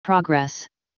Progress.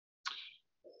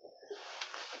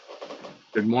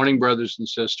 Good morning, brothers and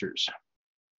sisters.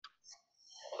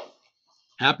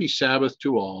 Happy Sabbath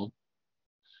to all.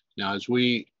 Now, as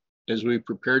we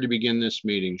prepare to begin this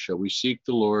meeting, shall we seek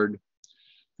the Lord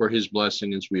for his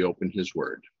blessing as we open his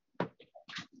word.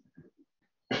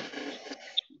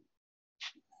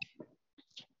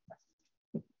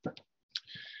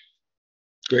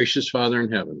 Gracious Father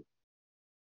in heaven,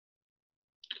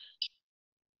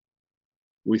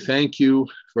 we thank you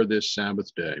for this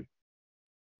Sabbath day.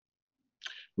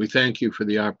 We thank you for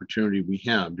the opportunity we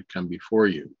have to come before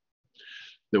you,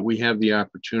 that we have the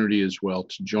opportunity as well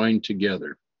to join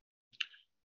together,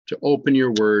 to open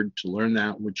your word, to learn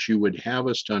that which you would have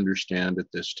us to understand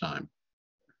at this time.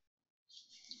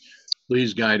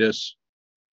 Please guide us.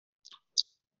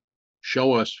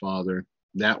 Show us, Father,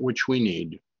 that which we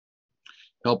need.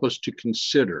 Help us to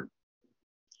consider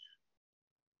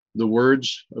the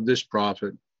words of this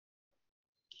prophet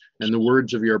and the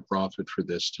words of your prophet for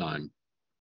this time.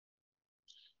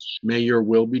 May your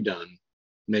will be done.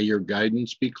 May your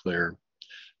guidance be clear.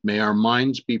 May our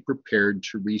minds be prepared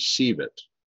to receive it.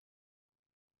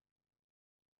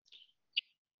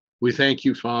 We thank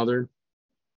you, Father,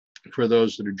 for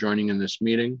those that are joining in this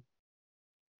meeting.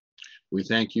 We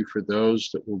thank you for those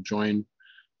that will join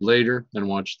later and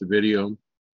watch the video.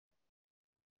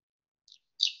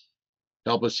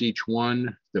 Help us each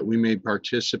one that we may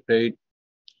participate.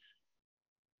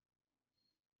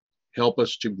 Help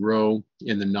us to grow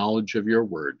in the knowledge of your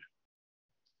word.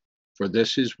 For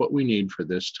this is what we need for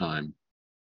this time.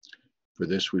 For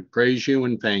this we praise you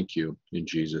and thank you in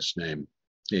Jesus' name.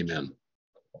 Amen.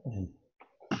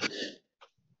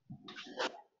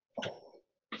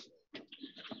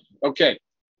 Okay.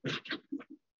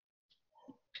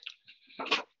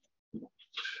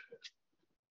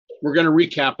 We're going to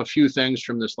recap a few things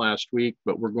from this last week,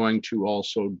 but we're going to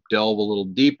also delve a little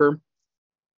deeper.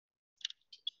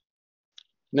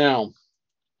 Now,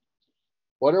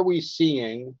 what are we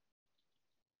seeing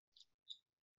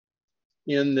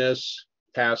in this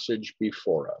passage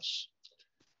before us?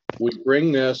 We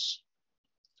bring this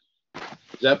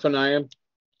Zephaniah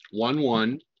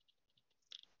 1:1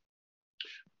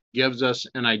 gives us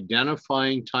an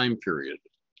identifying time period.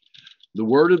 The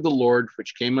word of the Lord,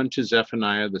 which came unto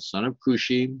Zephaniah, the son of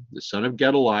Cushi, the son of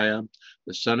Gedaliah,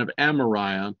 the son of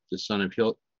Amariah, the son of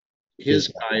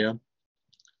Hizkiah,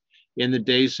 in the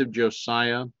days of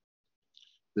Josiah,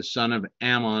 the son of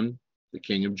Ammon, the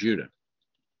king of Judah.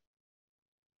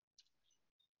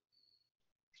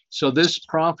 So this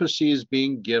prophecy is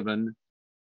being given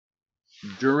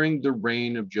during the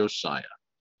reign of Josiah.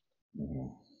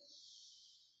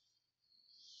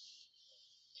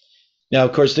 Now,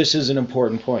 of course, this is an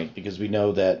important point because we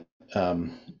know that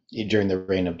during the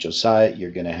reign of Josiah,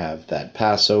 you're going to have that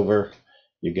Passover,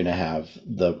 you're going to have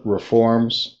the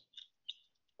reforms,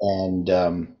 and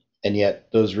yet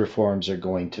those reforms are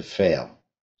going to fail.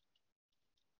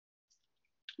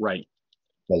 Right.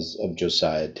 Because of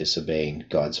Josiah disobeying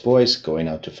God's voice, going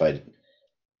out to fight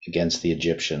against the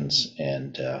Egyptians,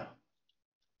 and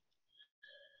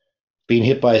being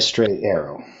hit by a stray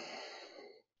arrow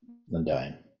and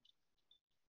dying.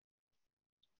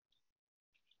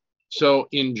 So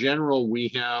in general, we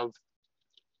have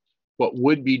what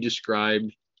would be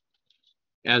described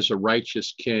as a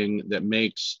righteous king that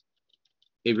makes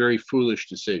a very foolish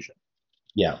decision.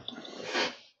 Yeah.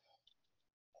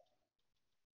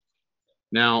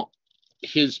 Now,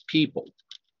 his people,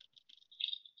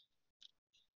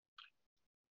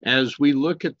 as we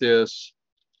look at this,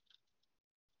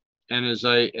 and as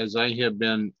I have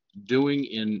been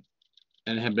doing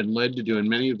and have been led to do in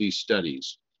many of these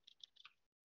studies,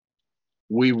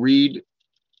 we read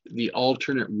the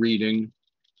alternate reading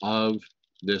of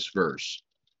this verse.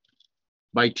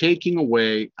 By taking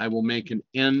away, I will make an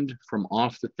end from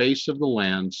off the face of the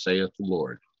land, saith the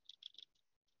Lord.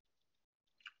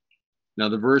 Now,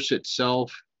 the verse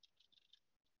itself,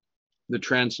 the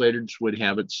translators would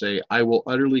have it say, I will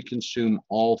utterly consume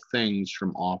all things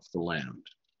from off the land.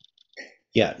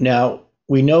 Yeah. Now,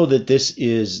 we know that this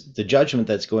is the judgment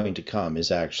that's going to come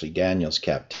is actually Daniel's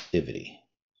captivity.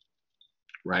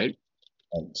 Right.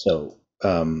 And so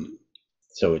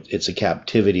it's a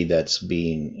captivity that's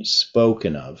being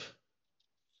spoken of,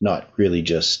 not really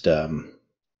just the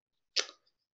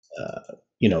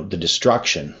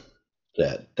destruction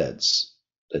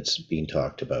that's being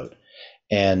talked about.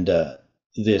 And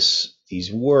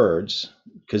these words,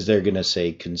 because they're going to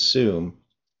say consume,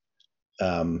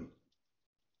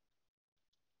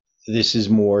 this is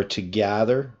more to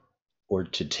gather or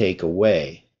to take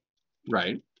away.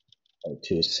 Right.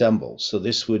 To assemble. So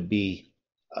this would be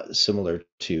similar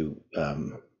to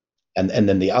And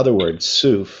then the other word,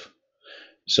 suf.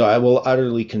 So I will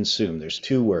utterly consume. There's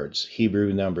two words,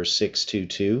 Hebrew number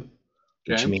 622,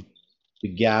 which Okay. means to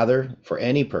gather for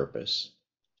any purpose,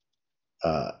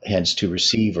 hence to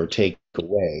receive or take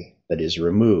away, that is,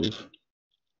 remove.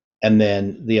 And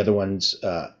then the other one's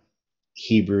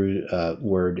Hebrew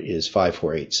word is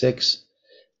 5486.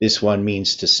 This one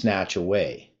means to snatch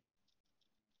away,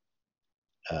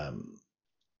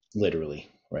 literally,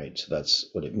 right? So that's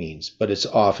what it means. But it's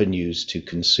often used to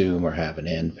consume or have an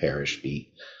end, perish,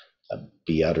 be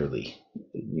utterly,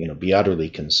 be utterly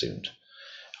consumed.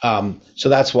 So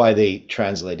that's why they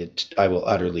translated, I will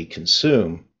utterly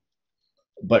consume.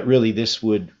 But really, this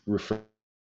would refer to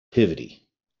activity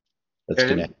that's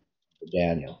going to happen for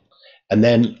Daniel. And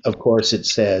then, of course, it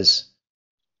says,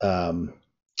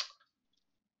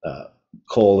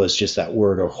 coal is just that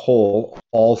word, or whole,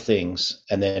 all things.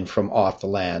 And then from off the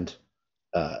land,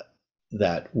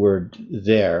 that word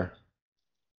there,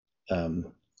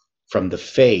 from the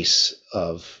face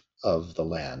of the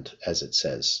land, as it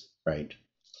says, right?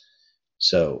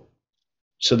 So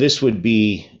this would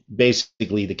be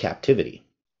basically the captivity,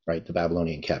 right? The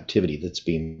Babylonian captivity that's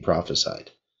being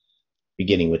prophesied,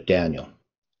 beginning with Daniel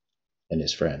and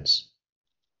his friends.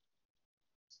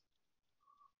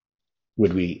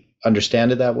 Would we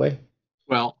understand it that way?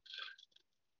 Well,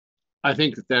 I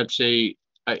think that's a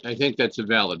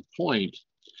valid point.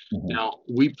 Mm-hmm. Now,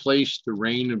 we place the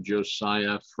reign of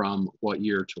Josiah from what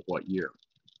year to what year?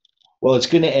 Well, it's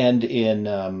going to end in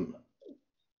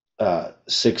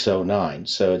 609.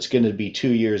 So it's going to be 2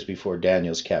 years before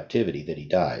Daniel's captivity that he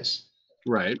dies.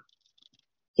 Right.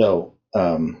 So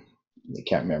I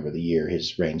can't remember the year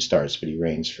his reign starts, but he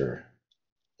reigns for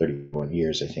 31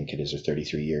 years, I think it is, or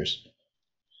 33 years.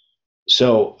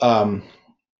 So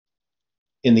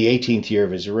in the 18th year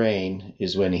of his reign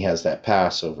is when he has that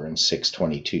Passover in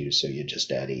 622. So you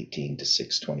just add 18 to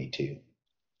 622.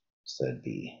 So that'd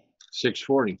be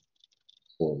 640.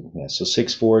 Yeah, so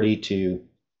 640 to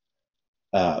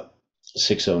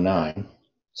 609.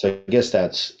 So I guess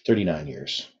that's 39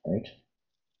 years, right?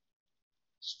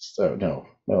 So no,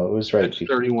 it was right. That's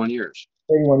 31 years.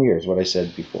 31 years, what I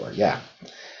said before. Yeah,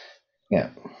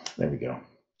 there we go.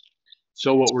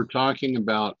 So what we're talking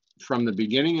about, from the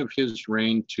beginning of his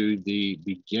reign to the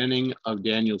beginning of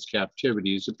Daniel's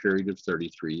captivity, is a period of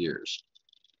 33 years.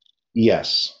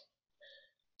 Yes.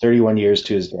 31 years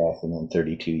to his death, and then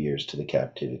 32 years to the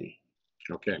captivity.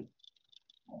 Okay.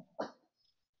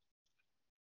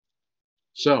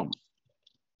 So,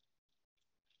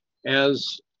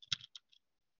 as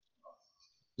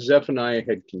Zephaniah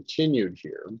had continued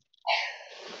here,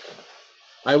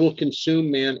 I will consume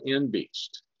man and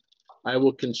beast. I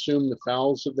will consume the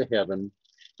fowls of the heaven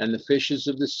and the fishes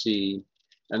of the sea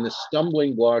and the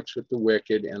stumbling blocks with the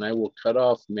wicked, and I will cut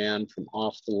off man from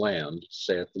off the land,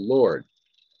 saith the Lord.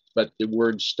 But the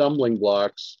word stumbling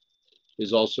blocks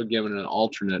is also given an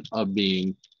alternate of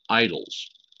being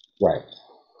idols. Right.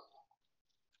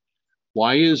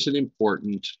 Why is it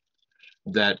important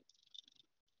that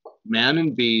man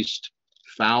and beast,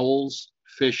 fowls,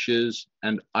 fishes,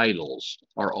 and idols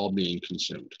are all being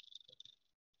consumed?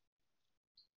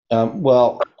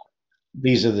 Well,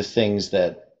 these are the things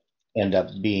that end up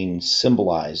being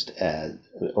symbolized as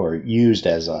or used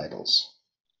as idols.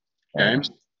 Okay.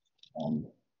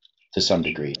 To some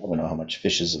degree. I don't know how much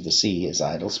fishes of the sea is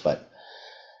idols, but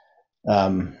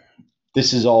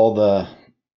this is all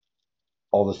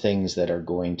the things that are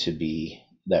going to be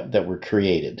that were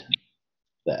created,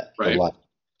 that right. The life.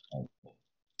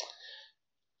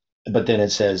 But then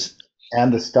it says,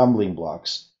 and the stumbling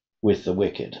blocks with the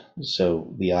wicked.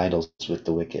 So the idols with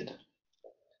the wicked.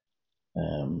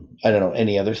 I don't know.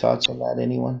 Any other thoughts on that?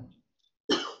 Anyone?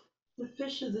 The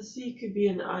fish of the sea could be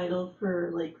an idol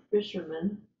for like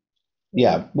fishermen.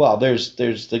 Yeah. Well, there's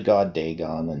the god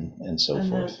Dagon and so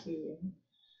forth.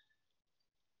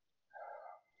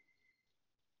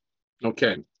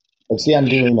 Okay. It's the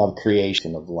undoing of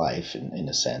creation of life in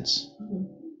a sense. Mm-hmm.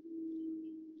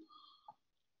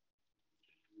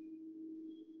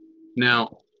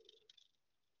 Now,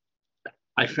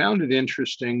 I found it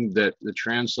interesting that the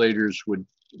translators would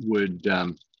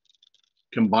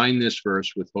combine this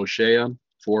verse with Hosea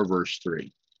 4 verse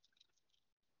 3.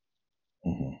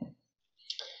 Mm-hmm.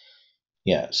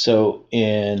 Yeah, so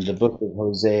in the book of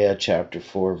Hosea, chapter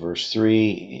 4, verse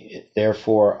 3,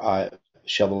 therefore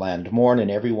shall the land mourn,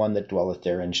 and every one that dwelleth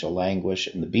therein shall languish,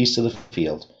 and the beasts of the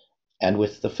field, and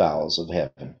with the fowls of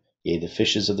heaven, yea, the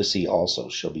fishes of the sea also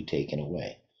shall be taken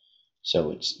away. So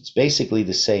it's basically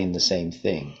the same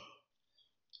thing,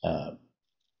 but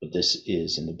this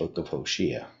is in the book of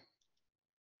Hosea.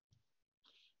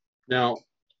 Now,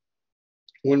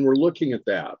 when we're looking at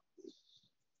that,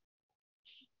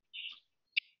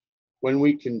 when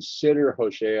we consider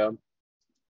Hosea,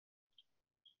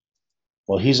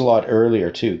 Well, he's a lot earlier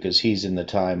too, because he's in the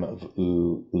time of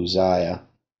Uzziah,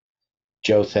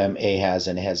 Jotham, Ahaz,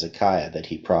 and Hezekiah that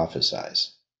he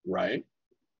prophesies. right?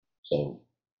 So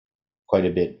quite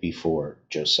a bit before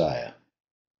Josiah.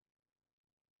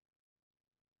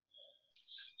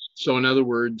 So in other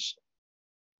words,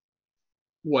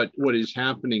 what is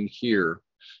happening here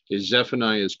is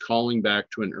Zephaniah is calling back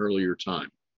to an earlier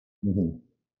time. Mm-hmm.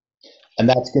 And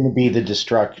that's going to be the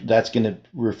destruct. That's going to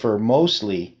refer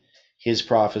mostly, his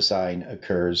prophesying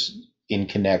occurs in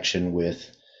connection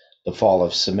with the fall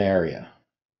of Samaria,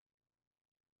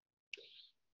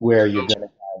 where you're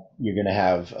going to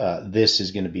have this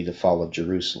is going to be the fall of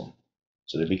Jerusalem.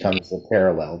 So there becomes a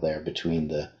parallel there between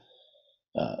the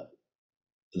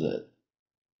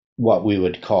what we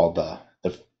would call the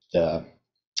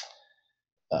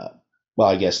well,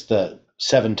 I guess the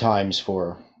 7 times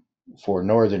for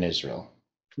northern Israel,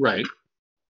 Right.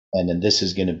 and then this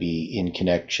is going to be in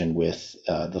connection with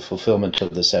the fulfillment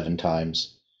of the 7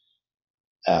 times,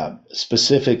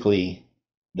 specifically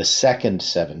the second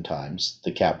 7 times,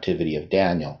 the captivity of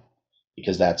Daniel,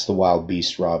 because that's the wild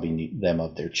beast robbing them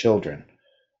of their children,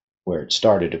 where it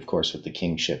started, of course, with the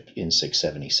kingship in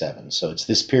 677. So it's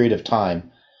this period of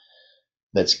time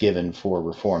that's given for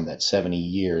reform, that 70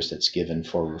 years that's given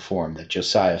for reform, that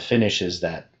Josiah finishes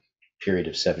that period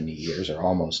of 70 years, or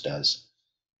almost does,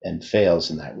 and fails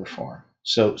in that reform.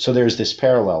 So there's this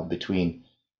parallel between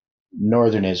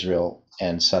northern Israel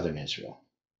and southern Israel.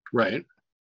 Right.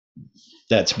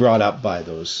 That's brought up by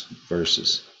those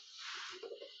verses.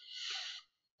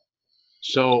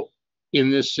 So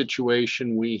in this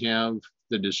situation, we have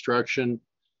the destruction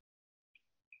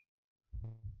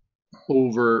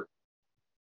over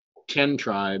 10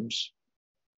 tribes.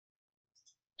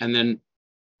 And then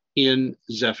in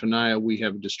Zephaniah, we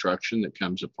have destruction that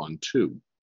comes upon 2.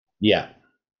 Yeah.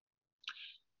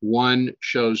 One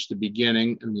shows the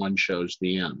beginning and one shows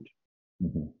the end.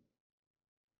 Mm-hmm.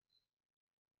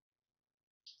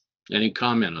 Any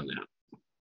comment on that?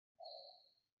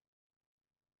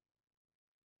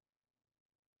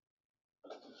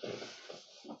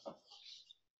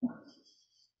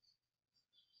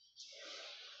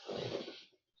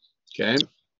 Okay.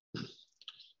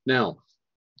 Now,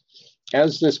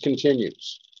 as this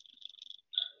continues,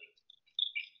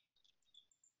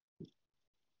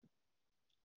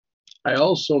 I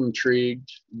also am intrigued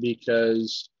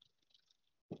because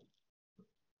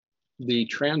the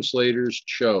translators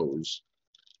chose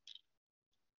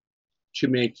to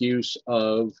make use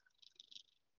of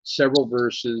several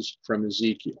verses from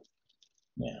Ezekiel.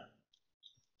 Yeah.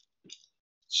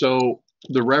 So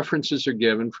the references are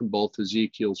given from both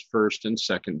Ezekiel's first and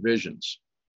second visions.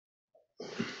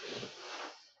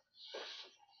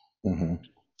 Mm-hmm.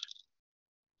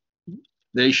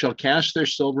 They shall cast their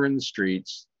silver in the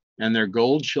streets, and their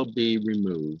gold shall be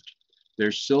removed.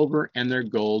 Their silver and their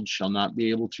gold shall not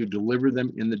be able to deliver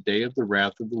them in the day of the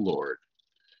wrath of the Lord.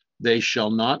 They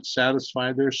shall not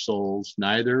satisfy their souls,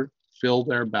 neither fill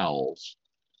their bowels,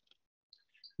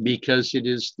 because it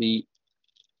is the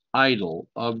idol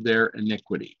of their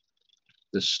iniquity,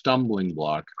 the stumbling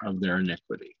block of their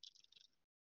iniquity.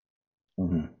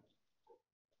 Mm-hmm.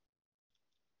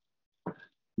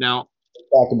 Now,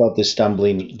 Talk about the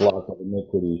stumbling block of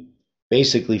iniquity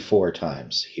basically 4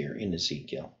 times here in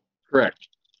Ezekiel. correct.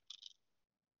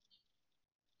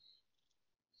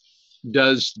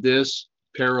 Does this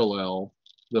parallel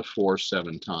the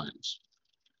 4-7 times?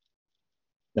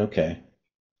 Okay.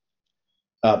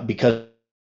 Because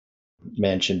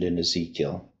mentioned in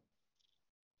Ezekiel,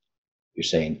 you're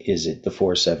saying, is it the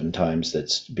 4-7 times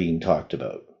that's being talked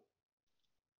about?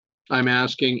 I'm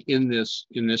asking in this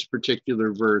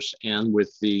particular verse, and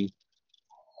with the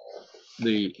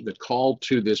call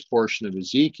to this portion of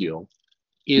Ezekiel,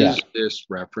 is this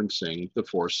referencing the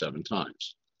 4-7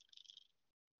 times?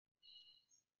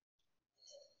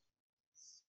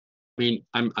 I mean,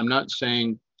 I'm not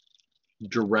saying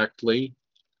directly,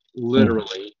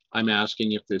 literally. I'm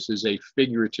asking if this is a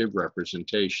figurative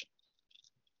representation.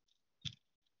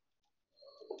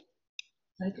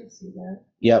 I can see that.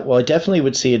 Yeah, well, I definitely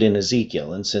would see it in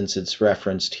Ezekiel, and since it's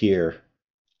referenced here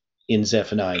in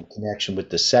Zephaniah in connection with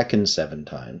the second 7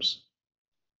 times,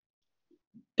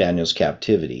 Daniel's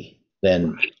captivity,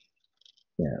 then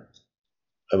yeah,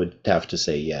 I would have to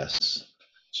say yes.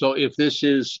 So if this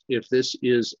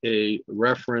is a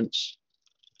reference,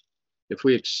 if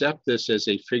we accept this as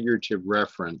a figurative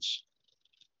reference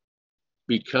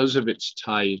because of its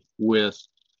tie with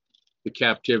the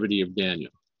captivity of Daniel,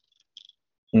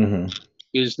 Mm-hmm.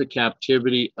 Is the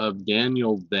captivity of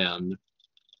Daniel then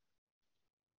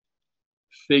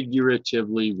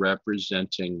figuratively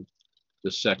representing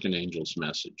the second angel's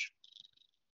message?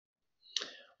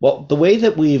 Well, the way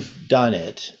that we've done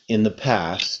it in the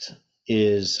past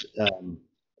is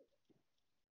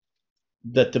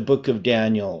that the book of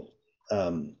Daniel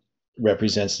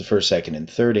represents the first, second, and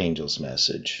third angel's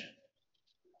message.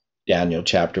 Daniel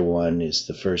chapter 1 is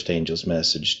the first angel's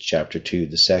message, chapter 2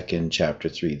 the second, chapter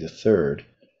 3 the third.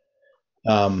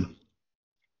 But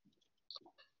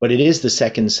it is the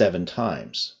second 7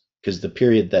 times, because the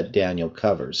period that Daniel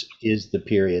covers is the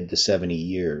period, the 70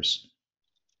 years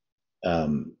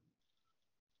of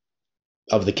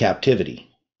the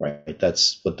captivity, right?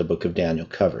 That's what the book of Daniel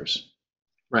covers.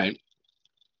 Right.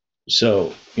 So,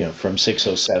 from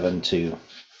 607 to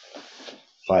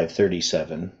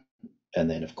 537, and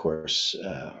then, of course,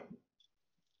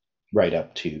 right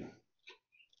up to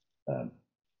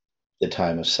the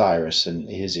time of Cyrus and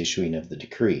his issuing of the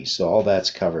decree. So all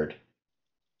that's covered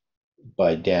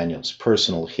by Daniel's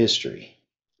personal history.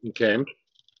 Okay.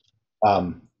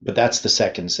 But that's the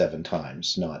second 7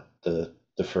 times, not the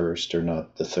first, or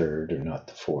not the third, or not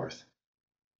the fourth.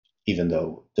 Even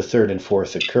though the third and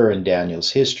fourth occur in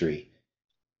Daniel's history,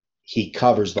 he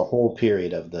covers the whole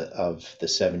period of the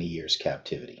 70 years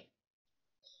captivity.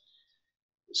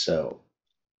 So,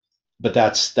 but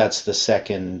that's the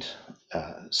second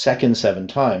 7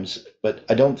 times. But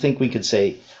I don't think we could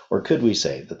say, or could we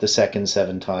say, that the second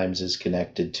 7 times is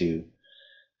connected to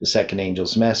the second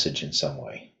angel's message in some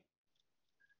way.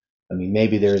 I mean,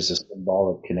 maybe there is a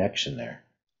symbolic connection there.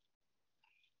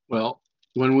 Well,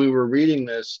 when we were reading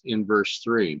this in verse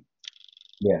 3,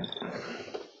 Yeah.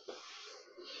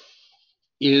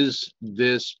 is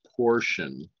this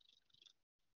portion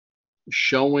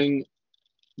showing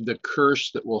the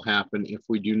curse that will happen if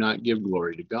we do not give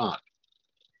glory to God?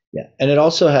 Yeah. And it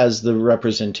also has the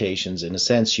representations. In a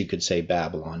sense, you could say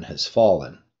Babylon has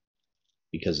fallen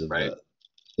because of the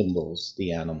symbols,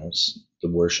 the animals,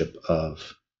 the worship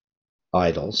of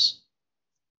idols.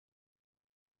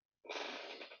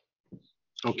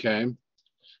 Okay.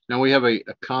 Now we have a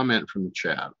comment from the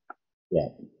chat. Yeah.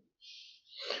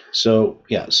 So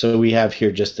we have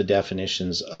here just the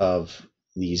definitions of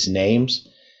these names.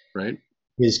 Right.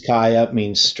 Hizkiah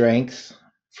means strength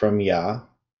from Yah.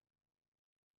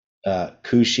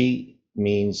 Cushi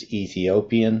means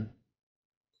Ethiopian.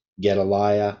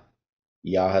 Gedaliah,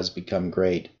 Yah has become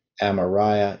great.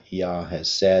 Amariah, Yah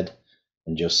has said.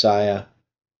 And Josiah,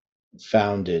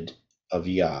 founded of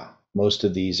Yah. Most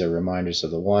of these are reminders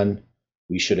of the one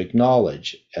we should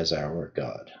acknowledge as our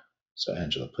God. So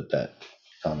Angela put that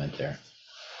comment there.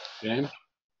 Okay.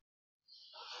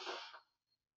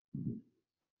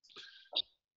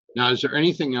 Now, is there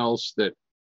anything else that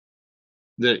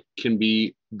can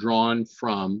be drawn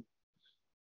from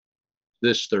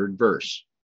this third verse?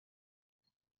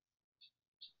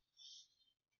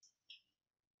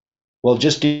 Well,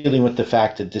 just dealing with the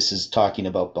fact that this is talking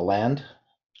about the land,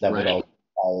 that would Right. all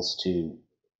tie us to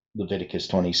Leviticus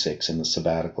 26 and the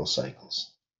sabbatical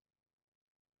cycles.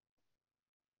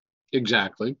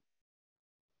 Exactly.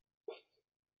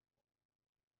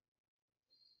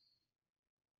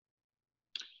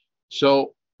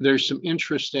 So there's some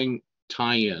interesting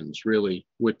tie-ins, really,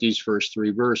 with these first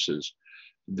 3 verses,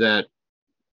 that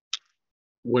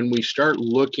when we start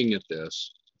looking at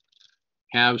this,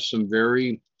 have some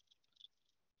very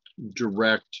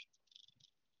direct,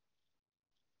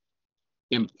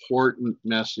 important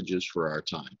messages for our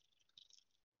time.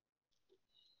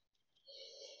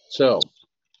 So,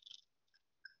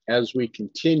 as we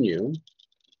continue,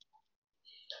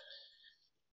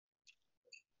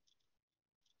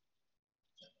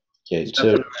 Okay,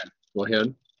 so go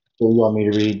ahead. you want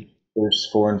me to read verse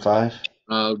 4 and 5?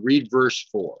 Read verse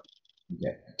 4.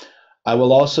 Okay. I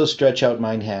will also stretch out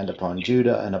mine hand upon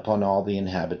Judah and upon all the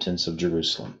inhabitants of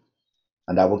Jerusalem,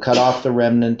 and I will cut off the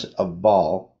remnant of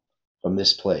Baal from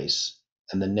this place,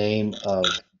 and the name of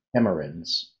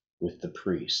Hemerins with the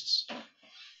priests.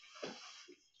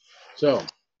 So,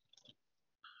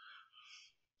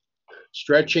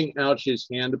 stretching out his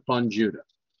hand upon Judah.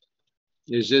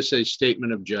 Is this a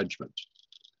statement of judgment?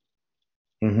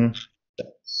 Mm-hmm.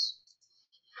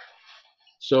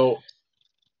 So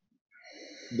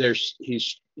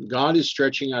God is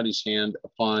stretching out his hand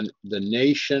upon the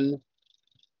nation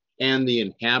and the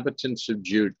inhabitants of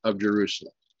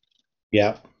Jerusalem.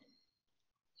 Yeah.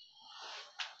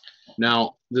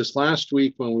 Now, this last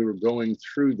week when we were going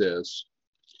through this,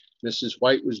 Mrs.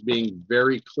 White was being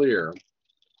very clear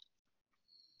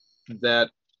that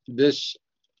this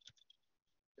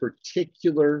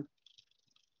particular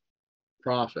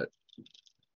prophet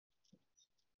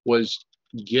was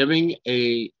giving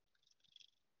a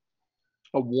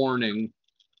warning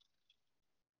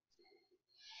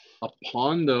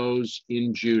upon those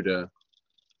in Judah,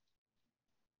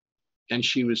 and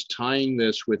she was tying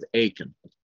this with Achan.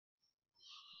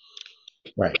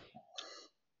 Right.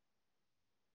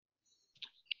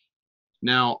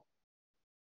 Now,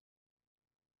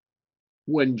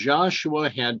 when Joshua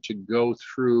had to go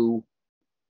through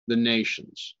the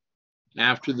nations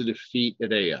after the defeat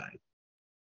at Ai,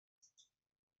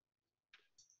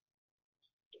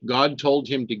 God told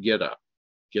him to get up,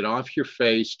 get off your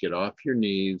face, get off your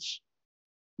knees.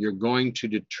 You're going to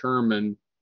determine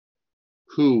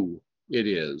who it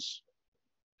is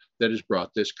that has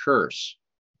brought this curse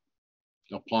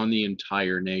upon the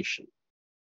entire nation.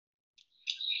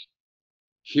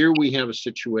 Here we have a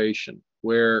situation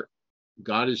where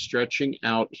God is stretching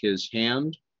out his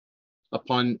hand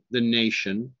upon the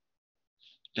nation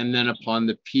and then upon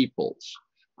the peoples.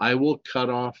 I will cut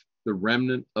off the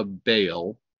remnant of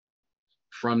Baal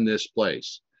from this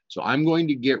place. So I'm going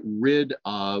to get rid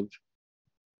of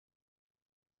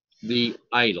the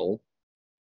idol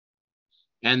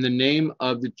and the name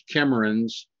of the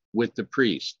Chemerins with the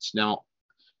priests. Now,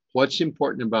 what's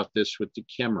important about this with the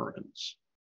Chemerins?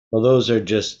 Well, those are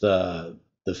just the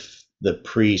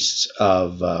priests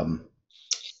of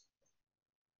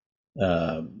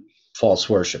false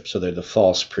worship. So they're the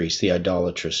false priests, the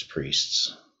idolatrous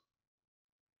priests.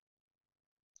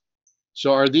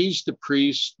 So are these the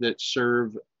priests that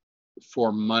serve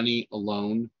for money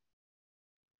alone?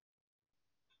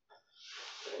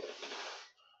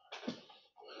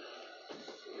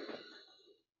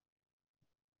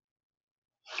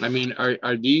 I mean,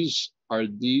 are these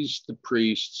the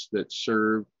priests that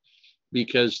serve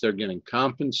because they're getting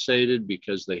compensated,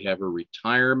 because they have a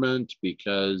retirement,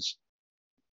 because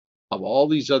of all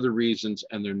these other reasons,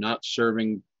 and they're not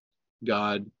serving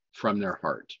God from their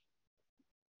heart?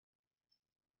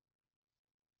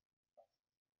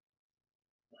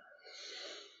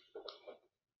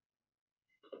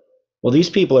 Well,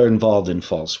 these people are involved in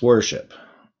false worship.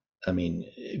 I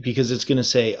mean, because it's going to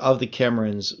say of the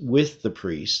Chemerins with the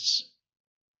priests,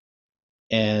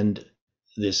 and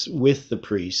this with the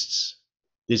priests,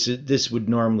 this would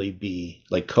normally be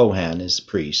like Kohan is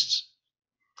priests,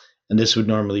 and this would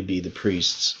normally be the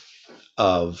priests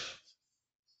of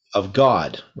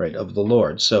God, right, of the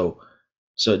Lord. So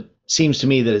it seems to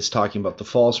me that it's talking about the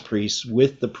false priests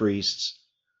with the priests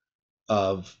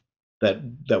of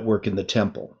that work in the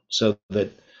temple, so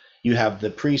that you have the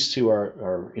priests who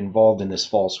are involved in this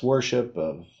false worship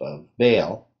of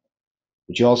Baal,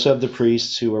 but you also have the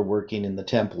priests who are working in the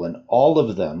temple, and all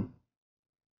of them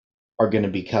are going to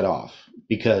be cut off,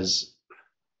 because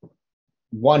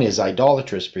one is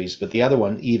idolatrous priests, but the other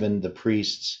one, even the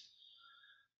priests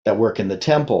that work in the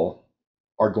temple,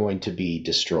 are going to be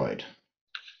destroyed.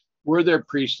 Were there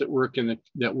priests that worked in the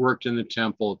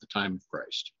temple at the time of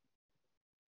Christ?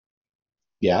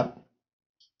 Yeah.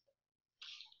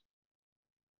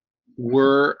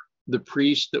 Were the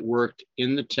priests that worked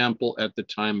in the temple at the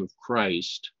time of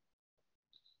Christ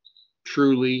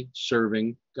truly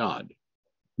serving God?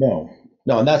 No,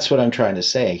 and that's what I'm trying to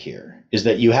say here, is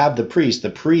that you have the priests.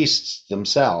 The priests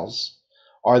themselves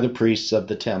are the priests of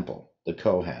the temple, the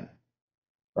Kohen,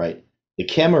 right? The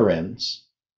Chemerins,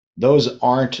 those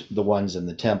aren't the ones in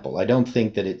the temple. I don't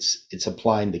think that it's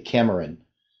applying the Chemerin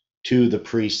to the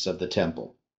priests of the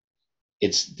temple.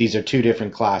 These are two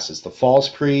different classes: the false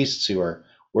priests who are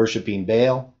worshiping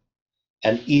Baal,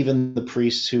 and even the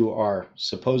priests who are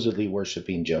supposedly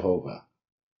worshiping Jehovah.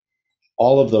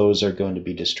 All of those are going to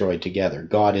be destroyed together.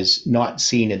 God is not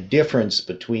seeing a difference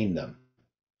between them,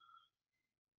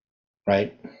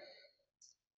 right?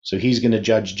 So he's going to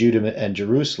judge Judah and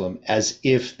Jerusalem as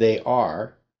if they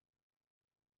are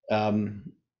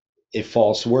a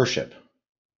false worship,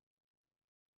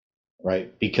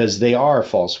 right? Because they are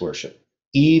false worship.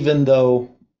 Even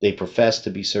though they profess to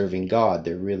be serving God,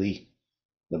 they're really,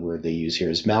 the word they use here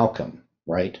is Malcolm,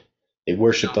 right? They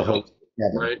worship the host of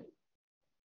heaven. Right.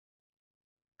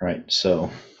 Right.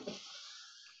 So.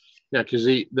 Yeah, because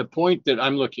the point that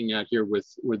I'm looking at here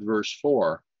with verse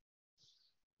 4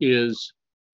 is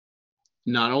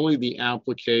not only the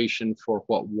application for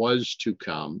what was to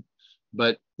come,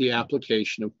 but the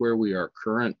application of where we are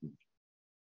currently.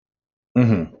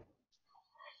 Mm-hmm.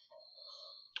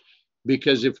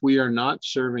 Because if we are not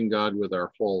serving God with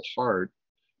our whole heart,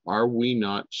 are we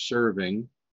not serving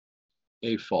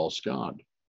a false God?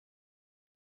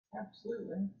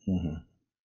 Absolutely. Mm-hmm.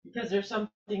 Because there's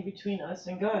something between us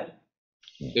and God.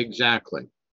 Exactly.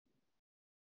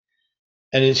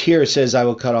 And it's here it says, I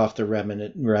will cut off the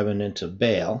remnant of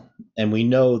Baal. And we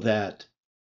know that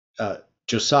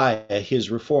Josiah, his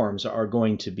reforms are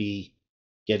going to be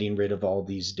getting rid of all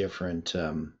these different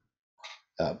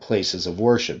places of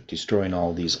worship, destroying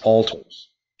all these altars.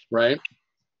 Right.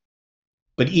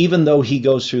 But even though he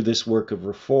goes through this work of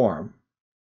reform,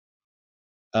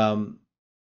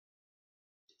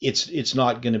 it's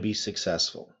not going to be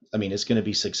successful. I mean, it's going to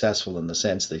be successful in the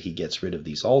sense that he gets rid of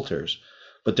these altars,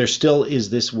 but there still is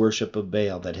this worship of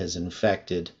Baal that has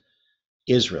infected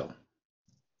Israel.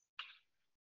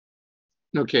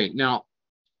 Okay, now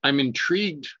I'm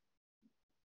intrigued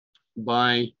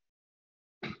by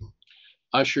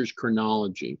Ussher's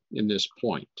chronology in this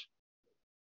point.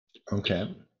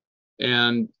 Okay.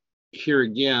 And here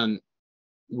again,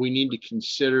 we need to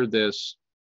consider this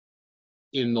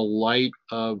in the light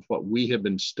of what we have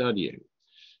been studying,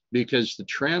 because the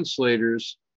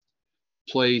translators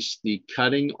place the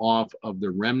cutting off of the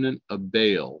remnant of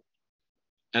Baal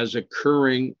as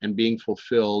occurring and being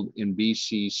fulfilled in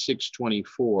BC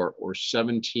 624, or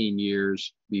 17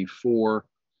 years before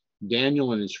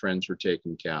Daniel and his friends were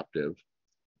taken captive.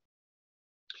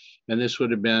 And this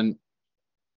would have been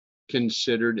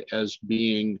considered as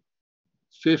being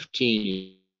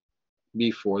 15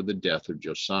 before the death of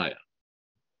Josiah.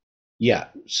 Yeah.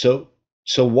 So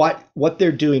what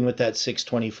they're doing with that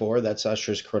 624, that's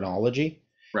Ussher's chronology,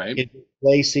 right? It's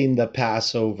placing the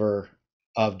Passover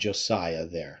of Josiah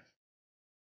there.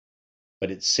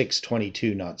 But it's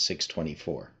 622, not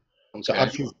 624. Okay. So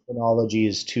Ussher's chronology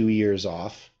is 2 years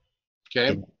off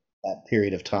in that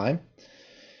period of time.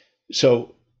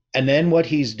 So, and then what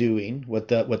he's doing, what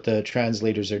the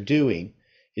translators are doing,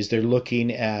 is they're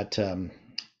looking at 2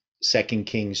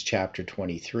 Kings chapter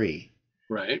 23.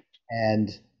 Right.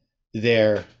 And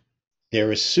they're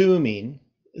assuming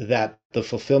that the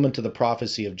fulfillment of the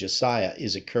prophecy of Josiah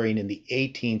is occurring in the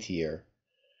 18th year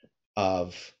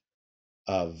of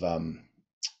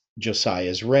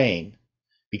Josiah's reign,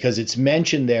 because it's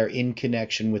mentioned there in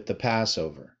connection with the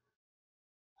Passover.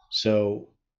 So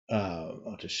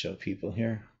I'll just show people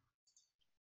here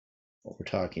what we're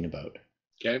talking about.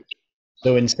 Okay.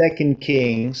 So in 2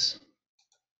 Kings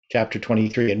chapter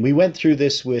 23, and we went through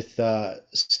this with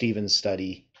Stephen's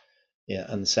study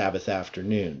on the Sabbath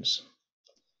afternoons.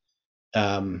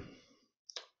 So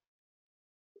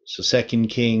 2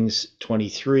 Kings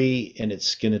 23, and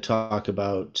it's going to talk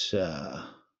about...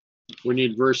 we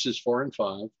need verses 4 and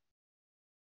 5.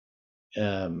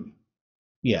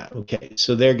 Yeah, okay.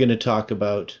 So they're going to talk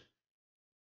about...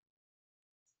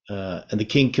 and the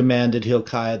king commanded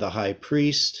Hilkiah the high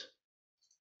priest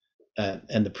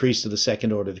and the priests of the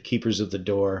second order, the keepers of the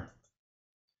door,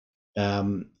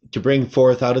 to bring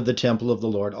forth out of the temple of the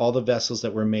Lord all the vessels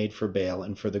that were made for Baal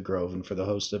and for the grove and for the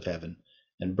host of heaven,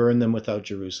 and burn them without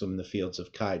Jerusalem in the fields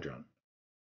of Kidron,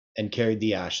 and carried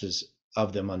the ashes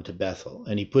of them unto Bethel.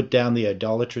 And he put down the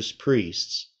idolatrous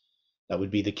priests, that would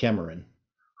be the Chemorin,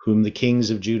 whom the kings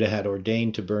of Judah had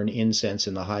ordained to burn incense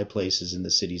in the high places in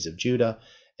the cities of Judah,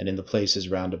 and in the places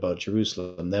round about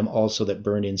Jerusalem, them also that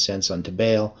burn incense unto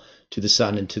Baal, to the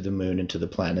sun and to the moon and to the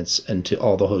planets and to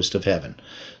all the host of heaven.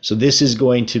 So this is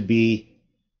going to be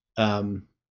in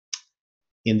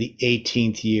the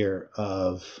 18th year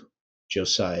of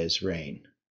Josiah's reign.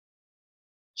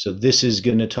 So this is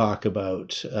going to talk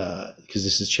about, because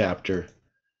this is chapter,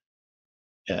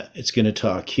 it's going to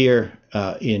talk here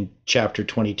in chapter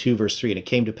 22, verse 3, and it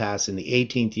came to pass in the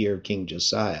 18th year of King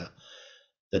Josiah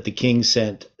that the king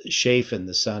sent Shaphan,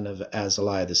 the son of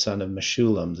Azaliah, the son of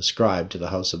Meshullam, the scribe, to the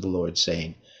house of the Lord,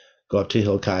 saying, go up to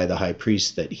Hilkiah the high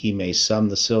priest, that he may sum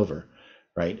the silver,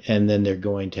 right? And then they're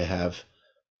going to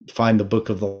find the book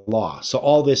of the law. So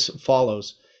all this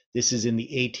follows. This is in the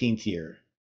 18th year.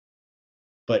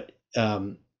 But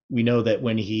we know that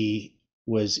when he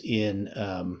was in,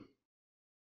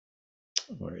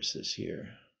 where is this here?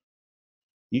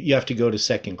 You have to go to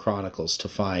 2 Chronicles to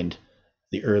find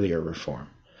the earlier reform.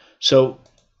 So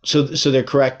they're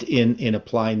correct in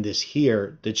applying this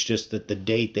here. That's just that the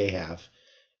date they have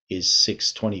is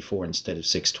 624 instead of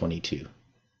 622.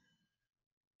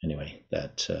 Anyway,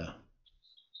 that.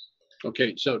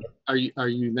 Okay, so are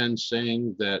you then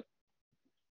saying that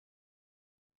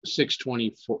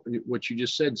 624? What you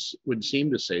just said would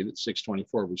seem to say that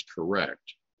 624 was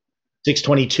correct.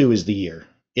 622 is the year.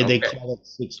 Okay. They call it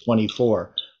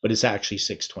 624, but it's actually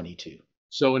 622.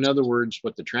 So in other words,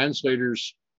 what the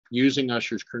translators using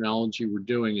Ussher's chronology were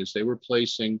doing is they were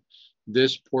placing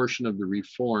this portion of the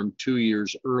reform 2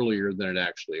 years earlier than it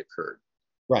actually occurred.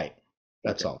 Right.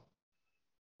 That's all.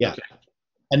 Yeah. Okay.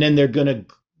 And then they're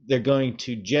going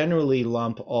to generally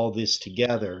lump all this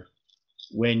together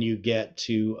when you get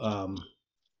to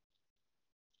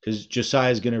because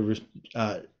Josiah is going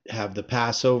to have the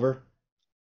Passover,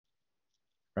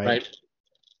 right? Right.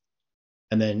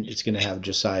 And then it's going to have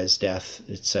Josiah's death,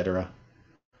 etc.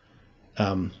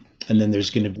 And then there's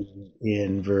going to be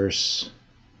in verse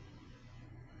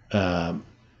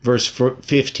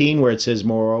 15 where it says,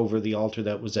 moreover, the altar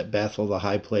that was at Bethel, the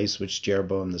high place which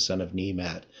Jeroboam the son of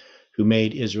Nebat, who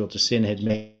made Israel to sin, had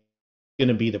made, going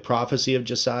to be the prophecy of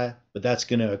Josiah, but that's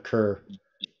going to occur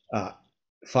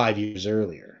 5 years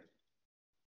earlier.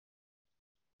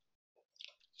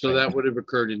 So Right. that would have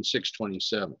occurred in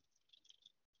 627.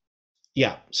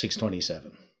 Yeah,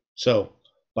 627. So,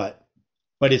 but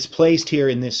it's placed here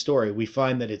in this story. We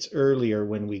find that it's earlier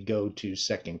when we go to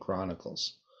Second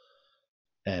Chronicles,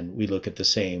 and we look at the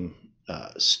same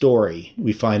story.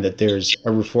 We find that there's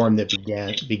a reform that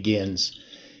begins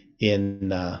in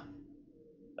the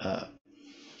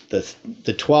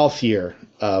 12th year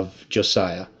of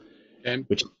Josiah, Okay.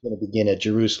 which is going to begin at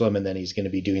Jerusalem, and then he's going to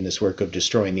be doing this work of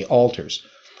destroying the altars.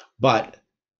 But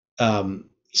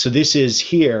so this is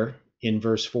here in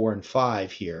verse 4 and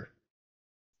 5 here.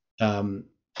 They're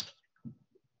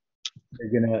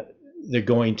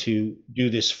going to do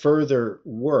this further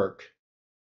work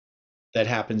that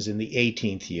happens in the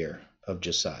 18th year of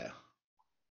Josiah.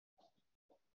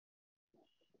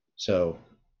 So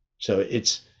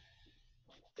it's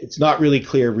not really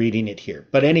clear reading it here.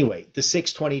 But anyway, the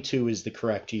 622 is the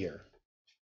correct year.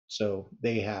 So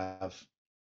they have,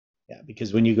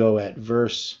 because when you go at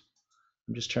verse,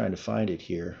 I'm just trying to find it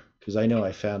here because I know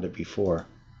I found it before.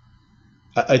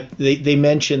 They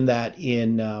mention that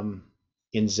in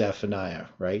Zephaniah,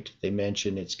 right? They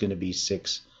mention it's going to be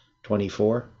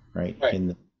 624, right? In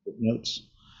the notes.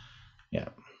 Yeah.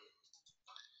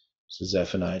 So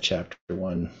Zephaniah chapter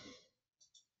 1.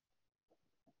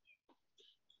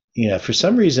 Yeah, for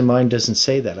some reason mine doesn't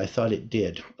say that. I thought it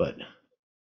did, but.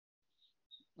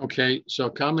 Okay, so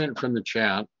a comment from the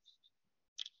chat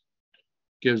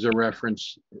gives a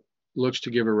reference, looks to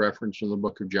give a reference from the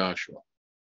book of Joshua.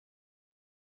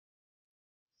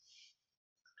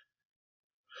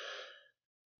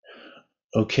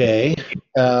 Okay.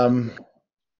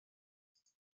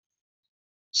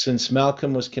 Since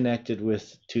Malcolm was connected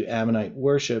to Ammonite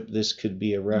worship, this could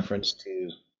be a reference to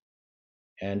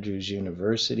Andrews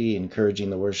University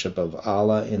encouraging the worship of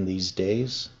Allah in these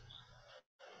days.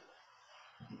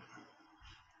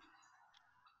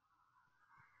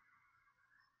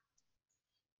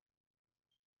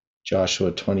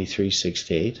 Joshua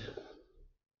 23:6-8.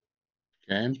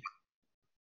 Okay.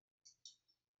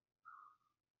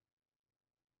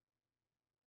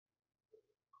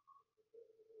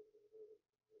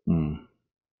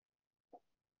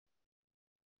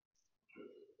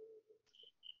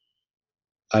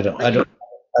 I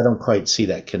don't quite see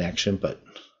that connection, but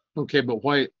okay, but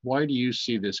why do you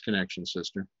see this connection,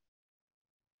 sister?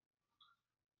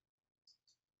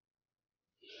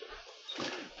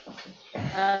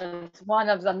 As one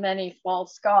of the many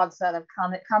false gods that have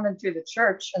come into the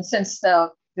church, and since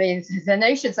the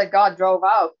nations that God drove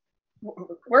out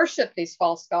worship these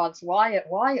false gods, why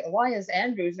is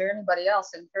Andrews or anybody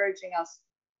else encouraging us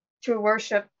to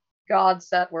worship gods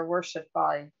that were worshipped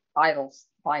by idols,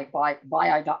 by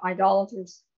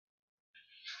idolaters?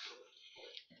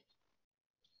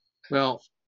 Well,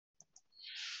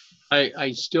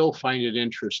 I still find it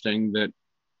interesting that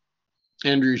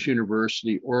Andrews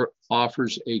University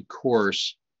offers a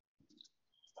course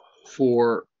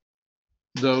for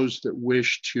those that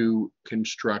wish to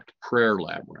construct prayer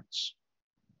labyrinths.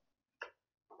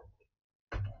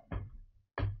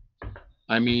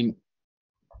 I mean,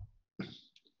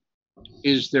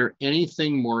 is there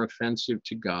anything more offensive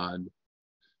to God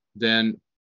than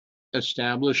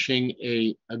establishing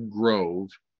a grove,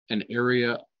 an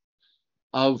area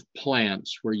of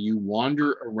plants where you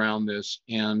wander around this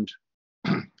and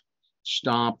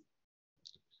stop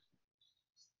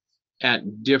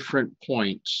at different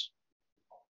points,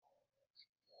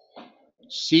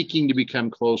 seeking to become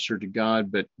closer to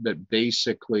God, but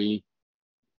basically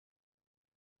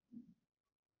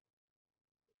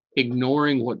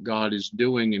ignoring what God is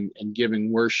doing and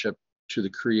giving worship to the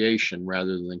creation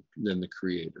rather than the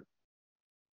creator.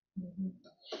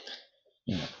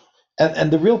 Yeah.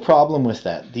 And the real problem with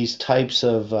that, these types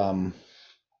of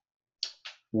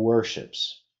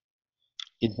worships,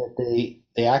 is that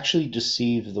they actually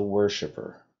deceive the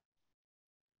worshiper.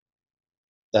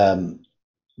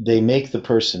 They make the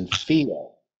person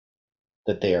feel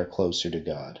that they are closer to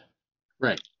God.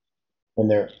 Right. When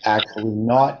they're actually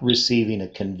not receiving a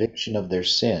conviction of their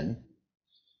sin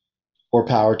or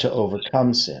power to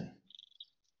overcome sin.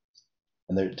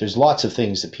 And there's lots of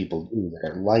things that people do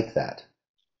that are like that.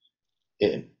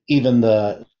 Even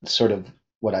the sort of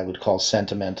what I would call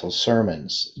sentimental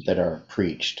sermons that are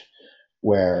preached,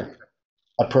 where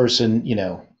a person,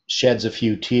 sheds a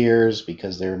few tears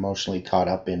because they're emotionally caught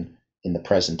up in the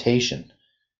presentation,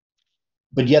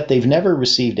 but yet they've never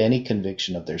received any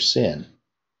conviction of their sin.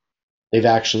 They've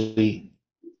actually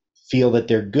feel that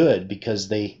they're good because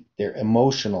they're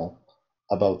emotional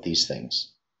about these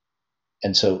things.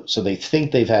 And so they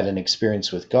think they've had an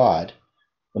experience with God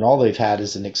when all they've had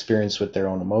is an experience with their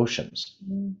own emotions.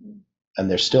 Mm-hmm. And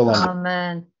they're still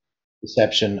under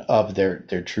perception of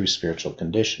their true spiritual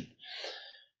condition.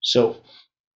 So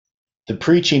the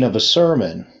preaching of a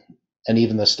sermon and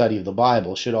even the study of the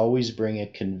Bible should always bring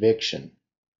a conviction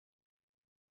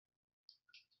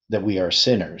that we are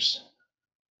sinners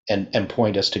and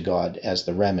point us to God as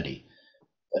the remedy.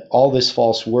 But all this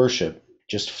false worship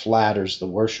just flatters the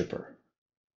worshiper.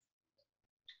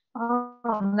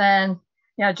 Oh, man.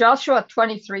 Yeah, Joshua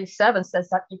 23:7 says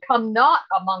that you come not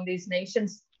among these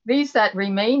nations, these that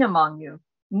remain among you,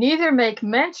 neither make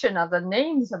mention of the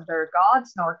names of their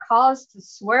gods, nor cause to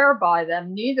swear by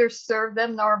them, neither serve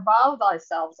them, nor bow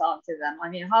thyself unto them. I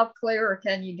mean, how clearer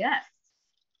can you get?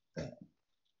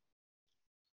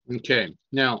 Okay,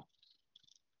 now,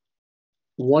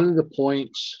 one of the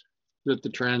points that the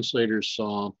translators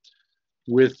saw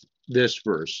with this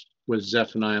verse was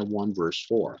Zephaniah 1 verse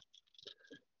 4,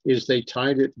 is they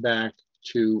tied it back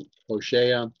to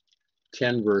Hosea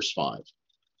 10 verse 5.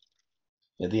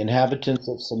 The inhabitants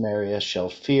of Samaria shall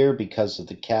fear because of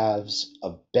the calves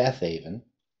of Bethaven,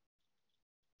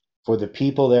 for the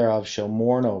people thereof shall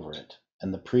mourn over it,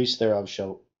 and the priests thereof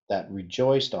shall that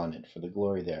rejoiced on it for the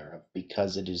glory thereof,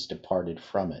 because it is departed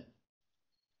from it.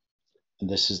 And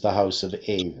this is the house of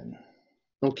Avon.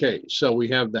 Okay, so we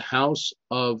have the house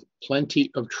of plenty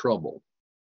of trouble.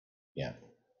 Yeah.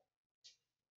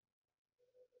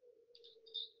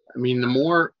 I mean, the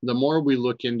more we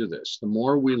look into this, the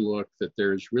more we look that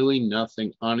there's really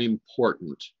nothing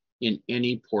unimportant in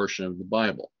any portion of the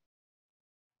Bible.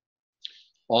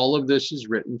 All of this is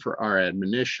written for our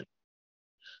admonition.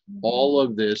 All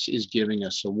of this is giving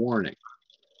us a warning.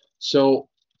 So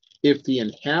if the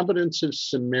inhabitants of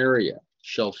Samaria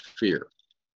shall fear,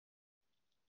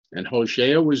 and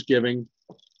Hosea was giving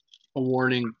a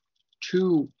warning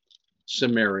to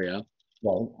Samaria,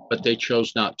 but they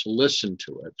chose not to listen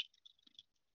to it.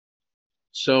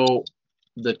 So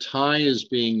the tie is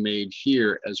being made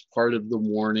here as part of the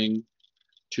warning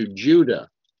to Judah.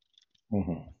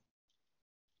 Mm-hmm.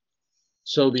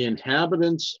 So the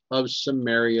inhabitants of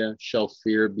Samaria shall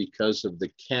fear because of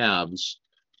the calves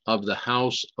of the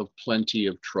house of plenty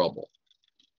of trouble.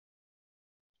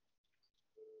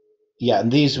 Yeah,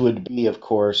 and these would be, of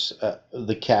course,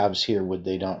 the calves here. Would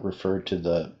they not refer to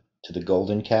the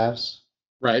golden calves?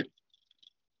 Right.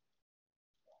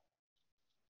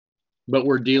 But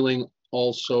we're dealing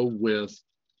also with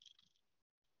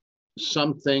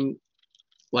something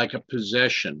like a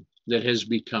possession that has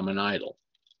become an idol.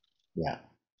 Yeah.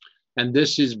 And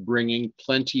this is bringing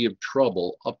plenty of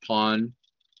trouble upon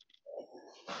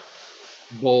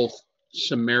both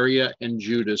Samaria and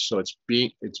Judah. So it's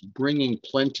bringing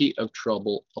plenty of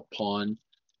trouble upon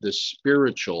the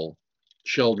spiritual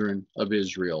children of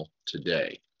Israel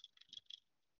today.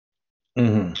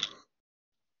 Mm-hmm.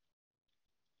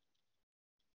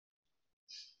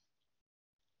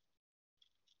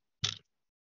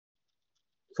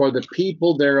 For the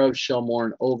people thereof shall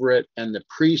mourn over it, and the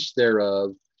priests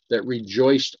thereof that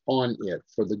rejoiced on it,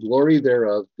 for the glory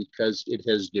thereof, because it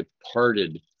has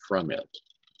departed from it.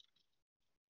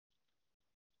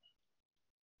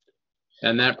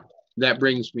 And that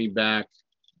brings me back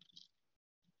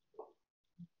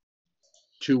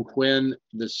to when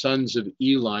the sons of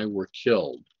Eli were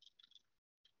killed,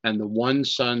 and the one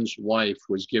son's wife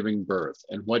was giving birth.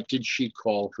 And what did she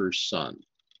call her son?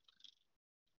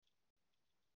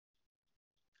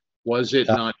 Was it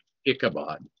not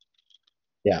Ichabod?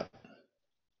 Yeah.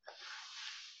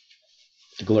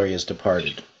 The glory has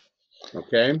departed.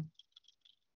 Okay.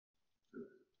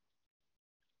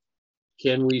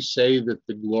 Can we say that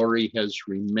the glory has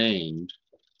remained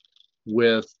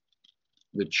with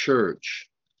the church,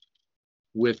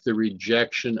 with the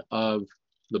rejection of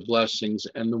the blessings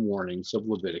and the warnings of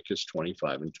Leviticus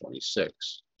 25 and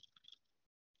 26?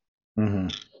 Mm-hmm.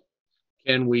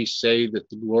 Can we say that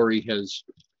the glory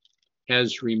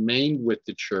has remained with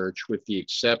the church with the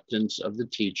acceptance of the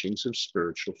teachings of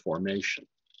spiritual formation?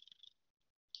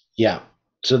 Yeah.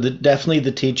 So definitely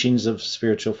the teachings of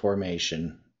spiritual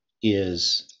formation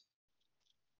is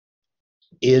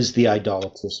the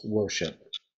idolatrous worship.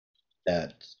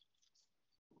 That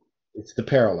it's the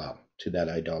parallel to that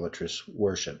idolatrous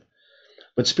worship.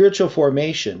 But spiritual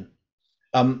formation,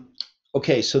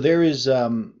 okay, so there is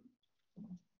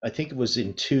I think it was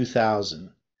in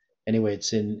 2000. Anyway,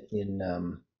 it's in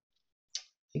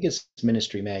I think it's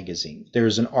Ministry Magazine.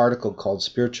 There's an article called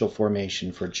Spiritual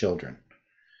Formation for Children.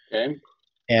 Okay.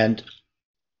 And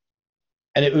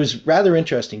it was rather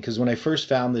interesting because when I first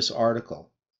found this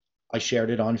article, I shared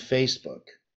it on Facebook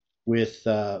with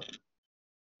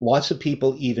lots of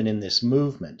people, even in this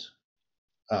movement,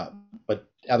 but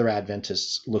other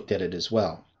Adventists looked at it as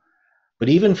well. But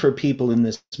even for people in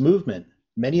this movement,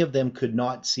 many of them could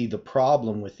not see the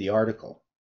problem with the article,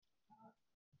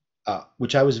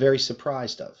 which I was very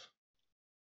surprised of.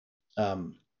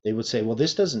 They would say, well,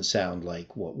 this doesn't sound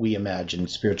like what we imagine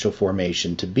spiritual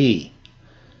formation to be.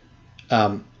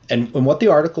 And what the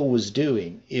article was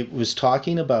doing, it was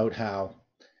talking about how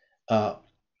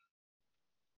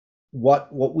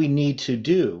what we need to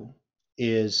do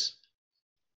is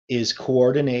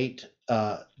coordinate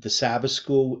the Sabbath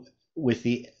school with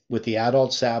the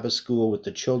adult Sabbath school, with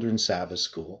the children's Sabbath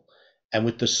school, and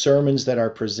with the sermons that are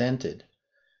presented,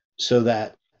 so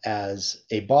that as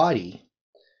a body,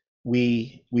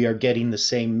 we are getting the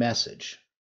same message,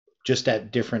 just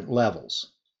at different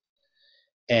levels.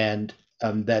 And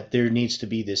that there needs to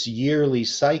be this yearly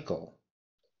cycle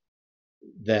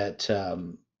that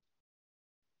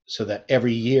so that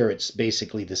every year it's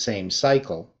basically the same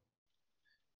cycle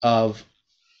of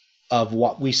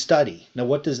what we study. Now,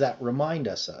 what does that remind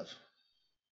us of?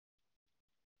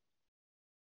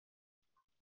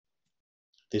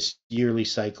 This yearly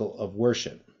cycle of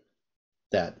worship.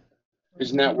 That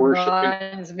isn't that worship?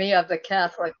 Reminds me of the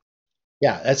Catholic.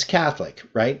 Yeah, that's Catholic,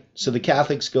 right? So the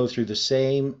Catholics go through the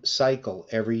same cycle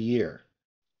every year.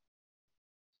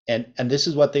 And this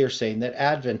is what they are saying that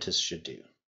Adventists should do.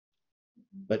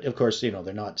 But of course, they're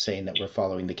not saying that we're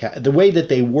following the way that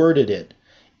they worded it.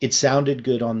 It sounded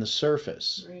good on the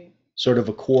surface. Right. Sort of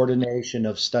a coordination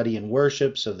of study and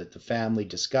worship so that the family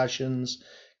discussions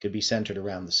could be centered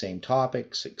around the same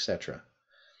topics, etc.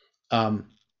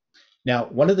 Now,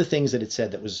 one of the things that it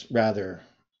said that was rather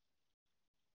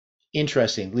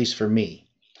interesting, at least for me,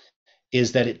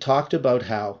 is that it talked about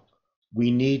how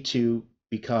we need to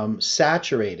become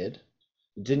saturated.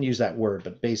 It didn't use that word,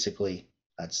 but basically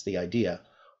that's the idea,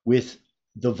 with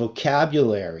the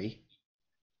vocabulary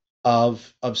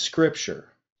of Scripture.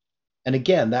 And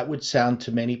again, that would sound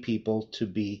to many people to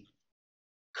be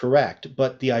correct,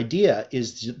 but the idea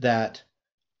is that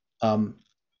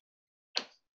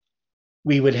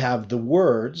we would have the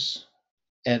words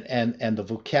and the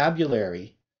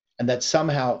vocabulary, and that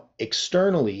somehow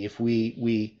externally, if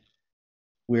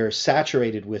we're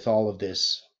saturated with all of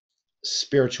this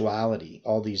spirituality,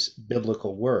 all these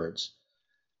biblical words,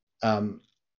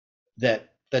 that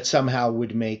somehow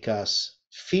would make us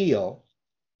feel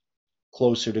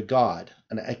closer to God.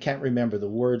 And I can't remember the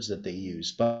words that they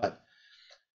use, but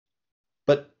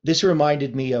this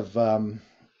reminded me of, and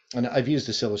I've used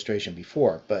this illustration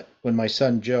before, but when my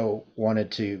son Joe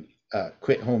wanted to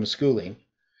quit homeschooling,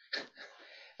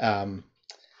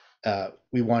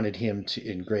 we wanted him to,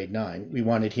 in grade 9, we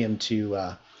wanted him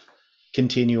to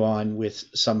continue on with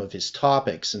some of his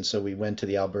topics. And so we went to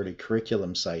the Alberta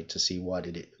curriculum site to see what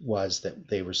it was that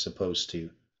they were supposed to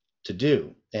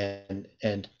do.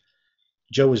 And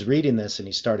Joe was reading this and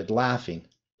he started laughing.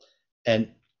 And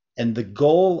the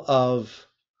goal of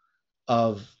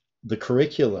the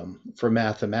curriculum for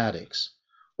mathematics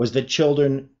was that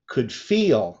children could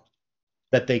feel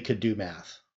that they could do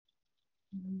math.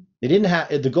 They didn't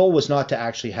have, the goal was not to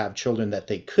actually have children that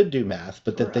they could do math,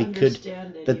 but that they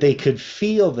could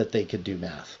feel that they could do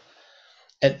math.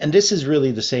 And this is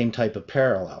really the same type of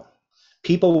parallel.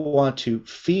 People want to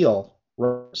feel,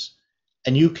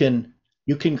 and you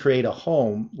can create a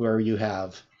home where you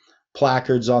have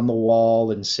placards on the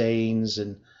wall and sayings,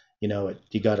 and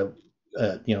you got to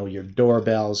your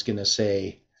doorbell's going to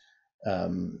say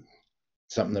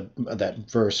something, that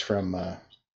verse from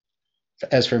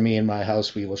as for me and my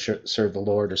house, we will serve the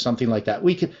Lord, or something like that.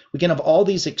 We can have all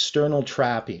these external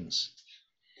trappings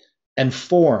and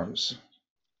forms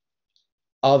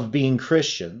of being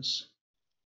Christians.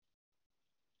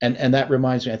 And that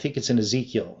reminds me, I think it's in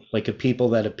Ezekiel, like a people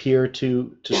that appear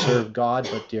to serve God,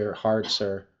 but their hearts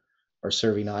are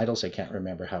serving idols. I can't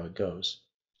remember how it goes.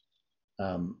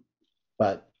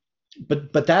 But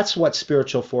that's what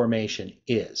spiritual formation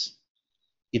is.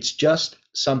 It's just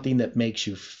something that makes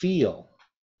you feel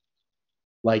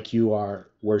like you are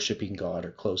worshiping God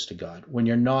or close to God when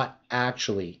you're not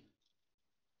actually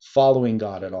following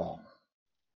God at all.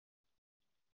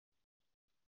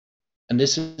 And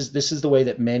this is the way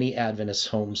that many Adventist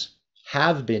homes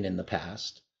have been in the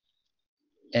past,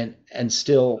 and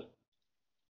still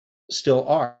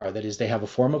are. That is, they have a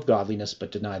form of godliness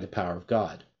but deny the power of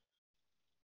God.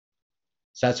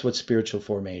 That's what spiritual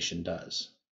formation does.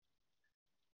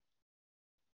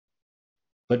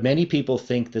 But many people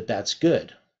think that that's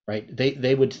good, right?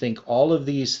 They would think all of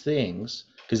these things,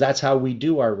 because that's how we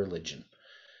do our religion,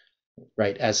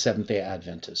 right? As Seventh-day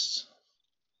Adventists.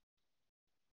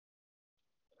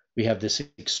 We have this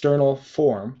external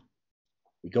form.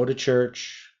 We go to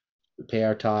church, we pay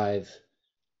our tithe,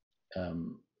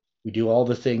 we do all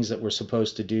the things that we're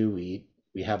supposed to do.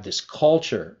 We have this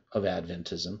culture of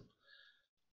Adventism,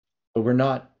 but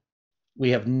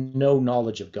we have no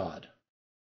knowledge of God.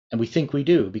 And we think we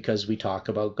do because we talk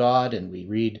about God and we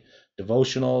read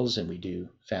devotionals and we do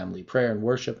family prayer and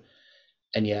worship.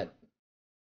 And yet,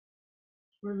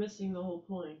 we're missing the whole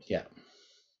point. Yeah.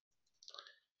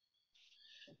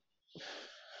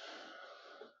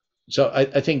 So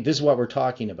I think this is what we're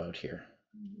talking about here.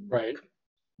 Right.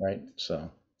 Right.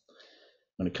 So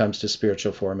when it comes to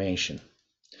spiritual formation.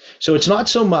 So it's not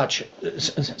so much,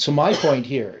 so my point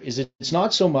here is it's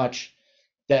not so much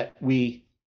that we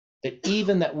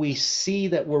see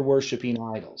that we're worshiping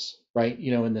idols, right?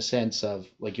 You know, in the sense of,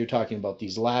 like you're talking about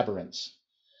these labyrinths,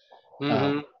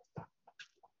 right?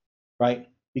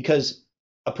 Because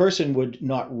a person would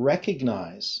not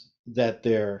recognize that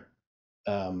they're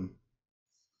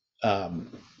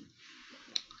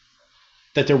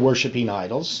worshiping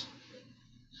idols,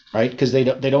 right? Because they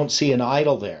don't see an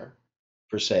idol there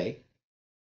per se.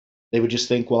 They would just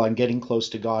think, well, I'm getting close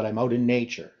to God. I'm out in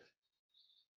nature.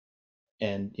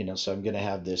 And, you know, so I'm going to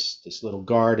have this little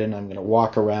garden. I'm going to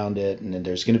walk around it. And then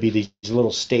there's going to be these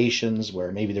little stations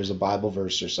where maybe there's a Bible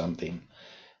verse or something.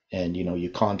 And, you know, you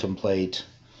contemplate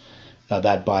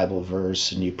that Bible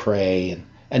verse and you pray.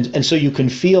 And so you can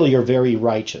feel you're very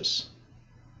righteous.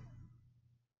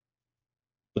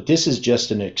 But this is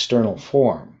just an external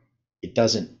form. It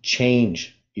doesn't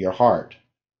change your heart.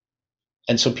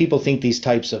 And so people think these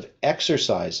types of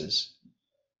exercises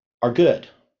are good,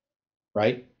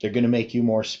 right? They're going to make you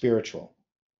more spiritual.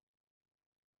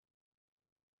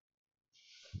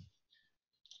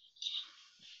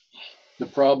 The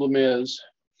problem is,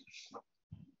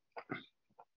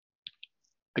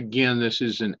 again, this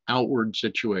is an outward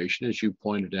situation, as you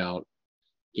pointed out.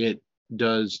 It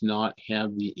does not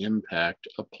have the impact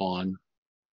upon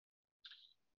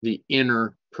the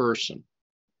inner person.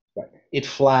 Right. It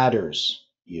flatters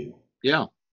you. Yeah.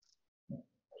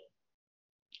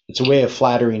 It's a way of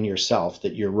flattering yourself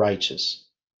that you're righteous.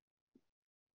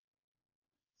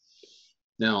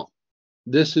 Now,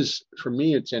 this is, for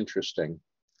me, it's interesting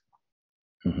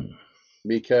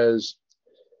because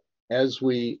as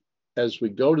we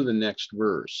go to the next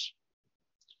verse,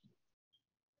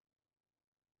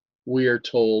 we are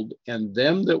told, and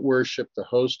them that worship the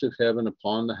host of heaven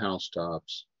upon the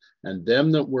housetops, and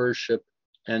them that worship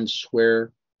and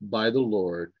swear by the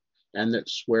Lord, and that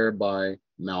swear by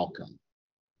Malcolm.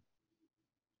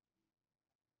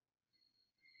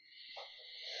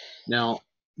 Now,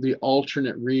 the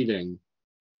alternate reading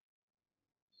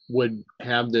would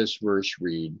have this verse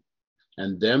read,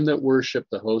 and them that worship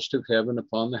the host of heaven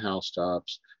upon the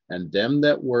housetops, and them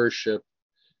that worship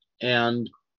and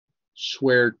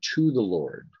swear to the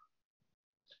Lord,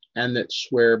 and that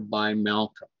swear by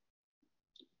Malcolm.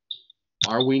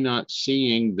 Are we not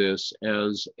seeing this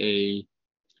as a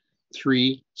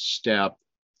 3-step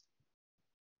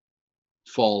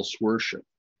false worship?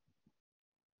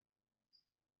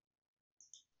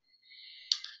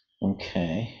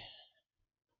 Okay.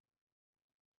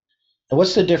 And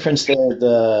what's the difference there?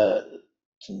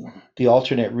 The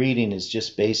alternate reading is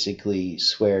just basically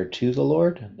swear to the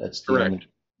Lord. That's the correct.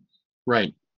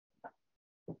 Right.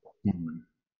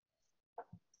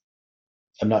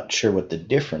 I'm not sure what the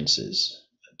difference is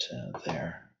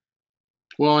there.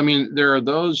 Well, I mean, there are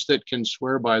those that can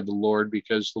swear by the Lord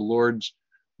because the Lord's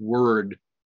word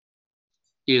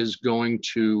is going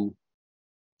to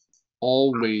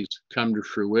always come to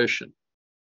fruition.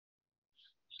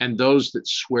 And those that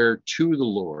swear to the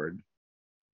Lord,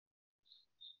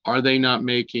 are they not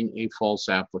making a false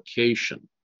application?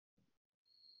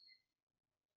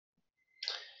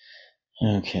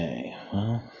 Okay,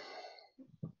 well.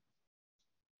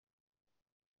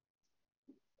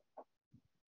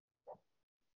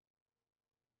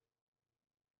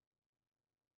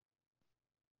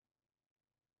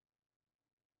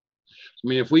 I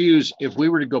mean, if we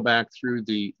were to go back through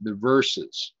the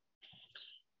verses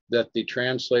that the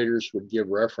translators would give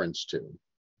reference to,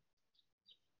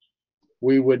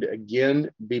 we would again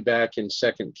be back in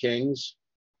 2 Kings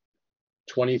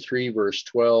 23, verse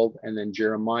 12, and then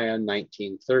Jeremiah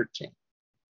 19:13.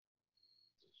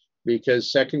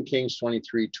 Because 2 Kings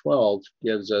 23:12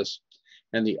 gives us,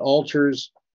 and the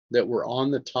altars that were on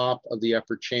the top of the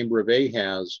upper chamber of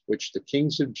Ahaz, which the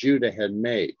kings of Judah had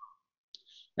made,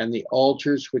 and the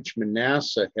altars which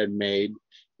Manasseh had made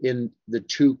in the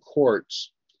two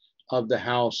courts of the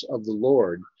house of the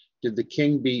Lord, did the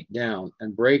king beat down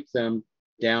and break them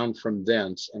down from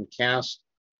thence, and cast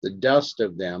the dust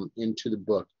of them into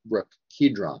the brook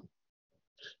Kidron.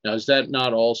 Now, is that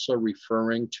not also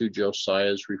referring to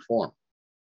Josiah's reform?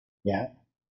 Yeah.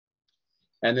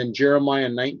 And then Jeremiah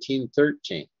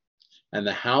 19:13, and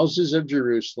the houses of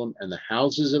Jerusalem and the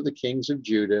houses of the kings of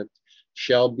Judah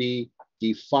shall be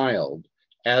defiled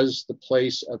as the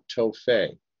place of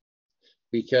Tophet,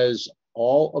 because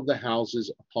all of the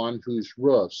houses upon whose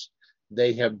roofs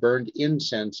they have burned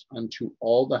incense unto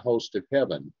all the host of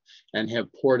heaven, and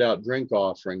have poured out drink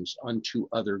offerings unto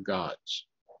other gods.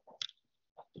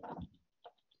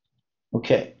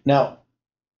 Okay, now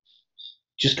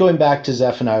just going back to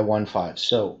Zephaniah 1:5.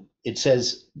 So it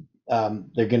says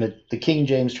the King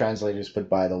James translators put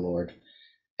by the Lord,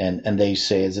 and they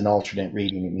say as an alternate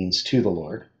reading it means to the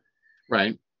Lord.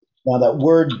 Right. Now that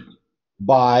word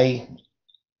by,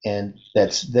 and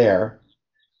that's there,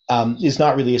 is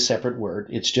not really a separate word.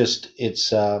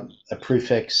 It's a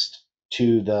prefix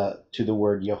to the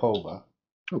word Jehovah.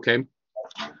 Okay.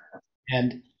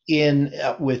 And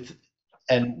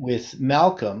with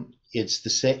Malcolm,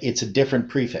 it's a different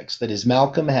prefix. That is,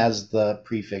 Malcolm has the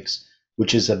prefix,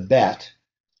 which is a bet.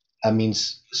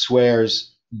 Means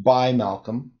swears by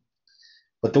Malcolm.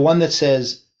 But the one that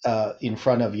says in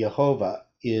front of Jehovah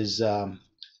is a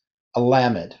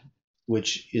lamed,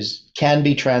 which can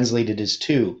be translated as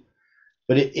to,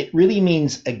 but it really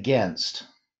means against.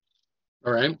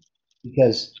 All right.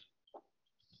 Because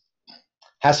it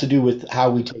has to do with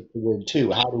how we take the word to.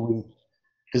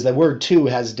 Because the word to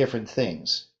has different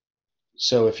things.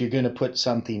 So if you're going to put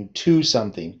something to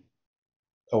something,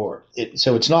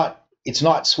 so it's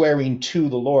not swearing to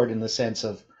the Lord in the sense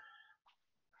of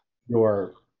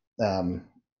your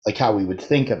like how we would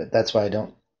think of it. That's why I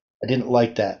didn't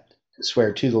like that,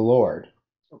 swear to the Lord.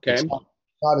 Okay. It's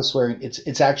not a swearing.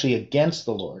 It's actually against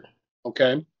the Lord.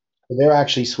 Okay. They're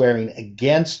actually swearing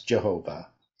against Jehovah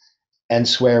and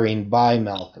swearing by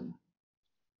Malcolm.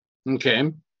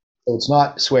 Okay. So it's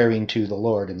not swearing to the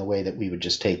Lord in the way that we would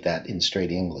just take that in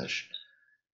straight English.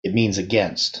 It means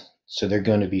against. So they're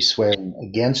going to be swearing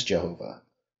against Jehovah,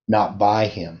 not by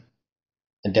him,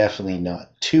 and definitely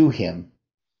not to him.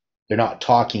 They're not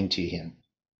talking to him.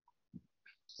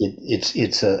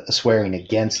 It's a swearing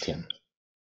against him.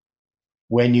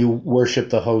 When you worship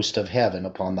the host of heaven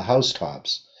upon the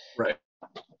housetops, right,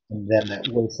 and them that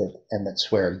worship and that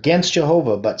swear against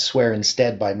Jehovah, but swear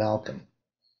instead by Malcolm.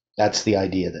 That's the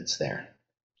idea that's there.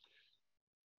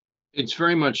 It's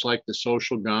very much like the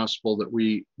social gospel that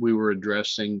we were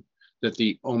addressing, that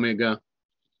the Omega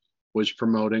was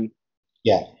promoting.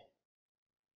 Yeah.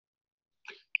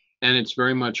 And it's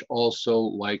very much also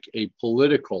like a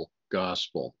political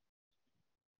gospel.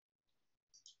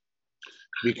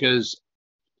 Because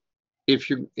if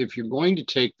you're going to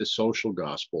take the social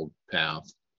gospel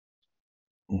path,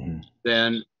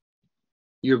 then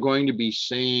you're going to be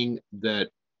saying that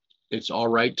it's all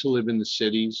right to live in the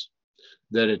cities,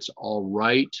 that it's all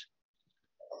right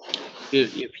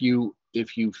if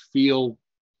you feel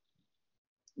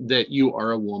that you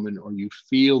are a woman or you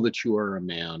feel that you are a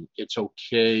man, it's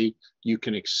okay, you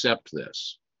can accept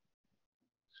this.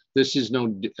 This is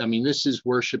this is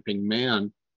worshiping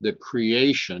man, the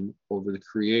creation, over the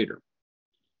creator.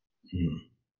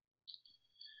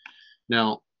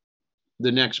 Now,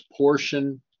 the next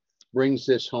portion brings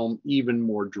this home even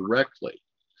more directly,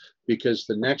 because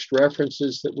the next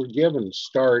references that were given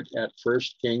start at 1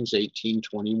 Kings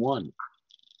 18:21.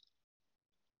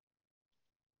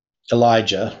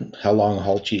 Elijah, how long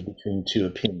halt ye between two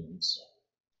opinions?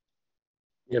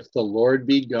 If the Lord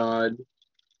be God,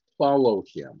 follow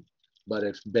him. But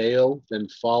if Baal, then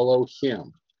follow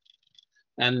him.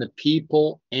 And the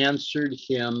people answered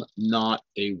him not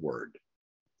a word.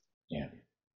 Yeah.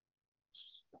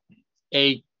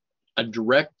 A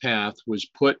direct path was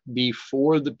put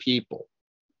before the people.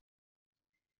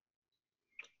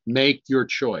 Make your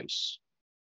choice.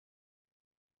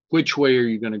 Which way are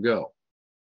you going to go?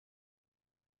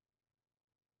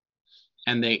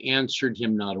 And they answered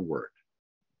him not a word.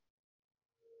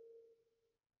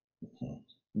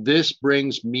 This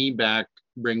brings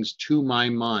to my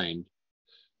mind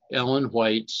Ellen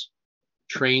White's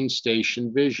train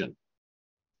station vision,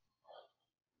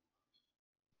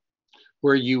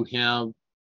 where you have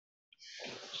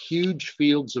huge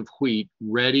fields of wheat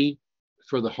ready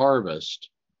for the harvest.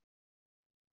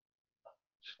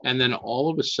 And then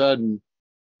all of a sudden,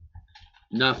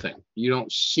 nothing. You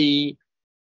don't see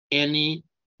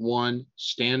anyone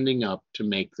standing up to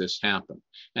make this happen.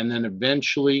 And then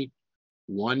eventually,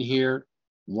 one here,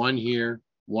 one here,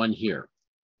 one here.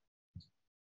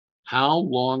 How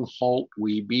long halt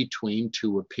we between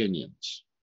two opinions?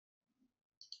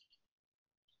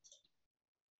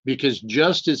 Because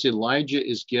just as Elijah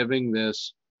is giving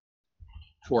this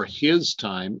for his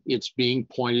time, it's being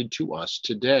pointed to us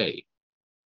today.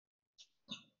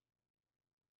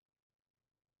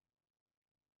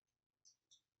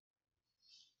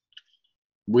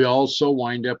 We also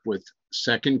wind up with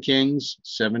 2 Kings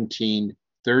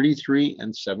 17:33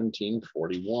 and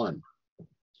 17:41.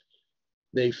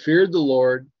 They feared the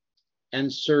Lord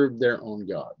and served their own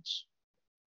gods,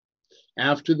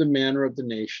 after the manner of the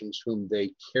nations whom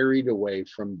they carried away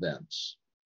from thence.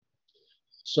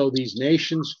 So these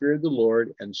nations feared the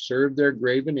Lord and served their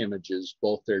graven images,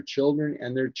 both their children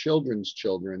and their children's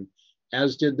children,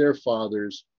 as did their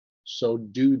fathers, so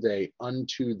do they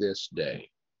unto this day.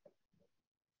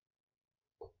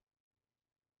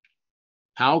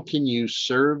 How can you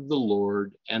serve the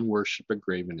Lord and worship a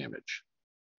graven image?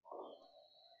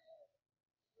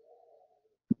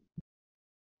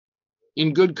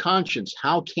 In good conscience,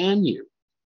 how can you?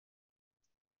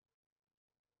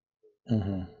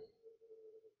 Mm-hmm.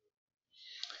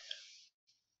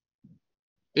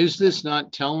 Is this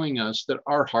not telling us that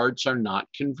our hearts are not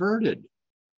converted?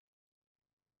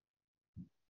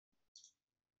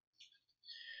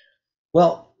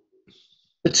 Well,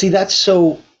 but see, that's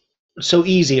so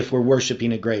easy if we're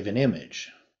worshiping a graven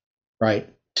image, right?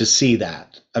 To see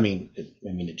that. I mean,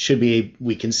 it should be,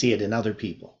 we can see it in other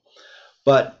people.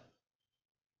 But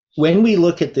when we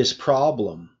look at this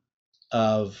problem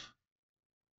of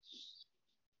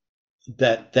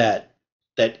that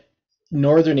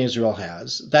Northern Israel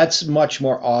has, that's much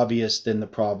more obvious than the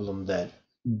problem that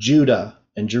Judah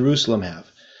and Jerusalem have.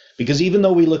 Because even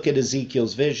though we look at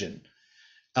Ezekiel's vision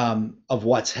of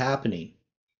what's happening,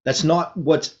 that's not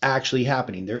what's actually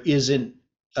happening. There isn't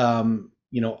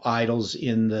idols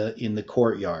in the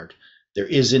courtyard. There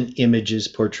isn't images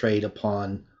portrayed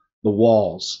upon the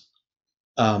walls.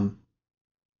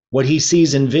 What he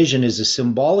sees in vision is a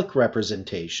symbolic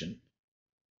representation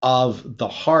of the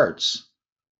hearts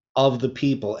of the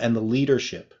people and the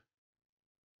leadership,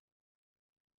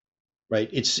 right?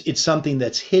 It's something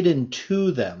that's hidden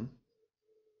to them.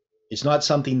 It's not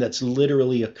something that's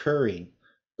literally occurring,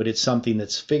 but it's something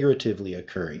that's figuratively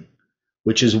occurring,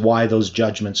 which is why those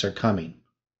judgments are coming.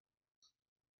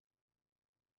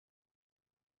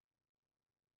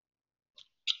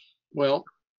 Well,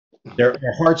 their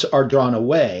hearts are drawn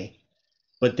away,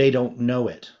 but they don't know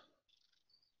it.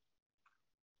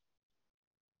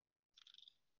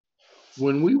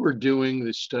 When we were doing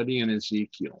the study in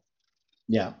Ezekiel,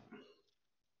 yeah,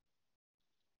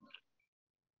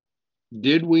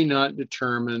 did we not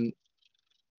determine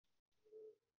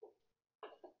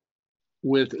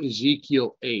with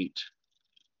Ezekiel 8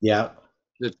 yeah,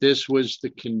 that this was the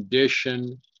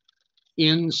condition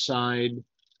inside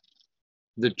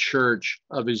the church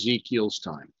of Ezekiel's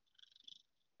time?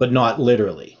 But not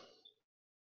literally.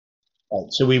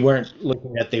 Right. So we weren't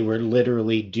looking at they were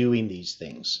literally doing these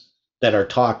things that are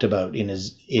talked about in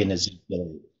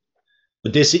Ezekiel.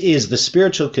 But this is the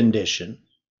spiritual condition,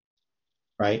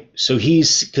 right? So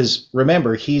because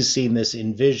remember, he's seen this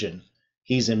in vision.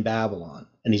 He's in Babylon,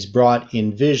 and he's brought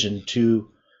in vision to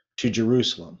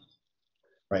Jerusalem,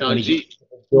 right? When he gets to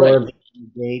the door of the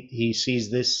gate, he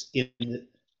sees this.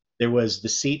 There was the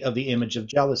seat of the image of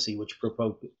jealousy, which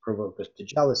provoketh to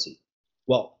jealousy.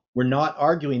 Well, we're not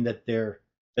arguing that there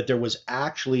was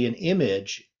actually an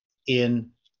image in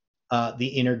the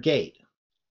inner gate,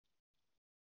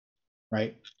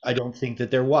 right? I don't think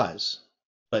that there was,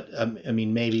 but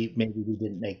maybe we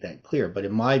didn't make that clear. But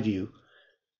in my view,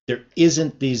 there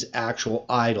isn't these actual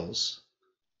idols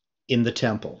in the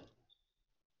temple.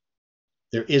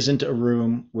 There isn't a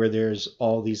room where there's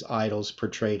all these idols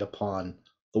portrayed upon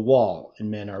the wall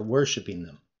and men are worshiping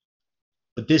them.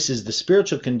 But this is the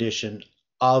spiritual condition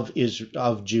of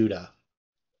Judah,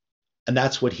 and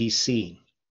that's what he's seeing,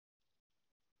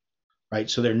 right?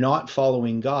 So they're not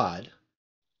following God.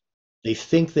 They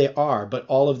think they are, but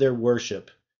all of their worship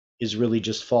is really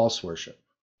just false worship.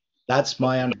 That's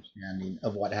my understanding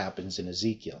of what happens in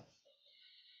Ezekiel.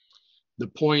 The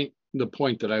point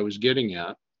that I was getting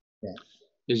at, yeah.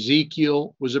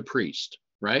 Ezekiel was a priest,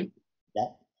 right? Yeah.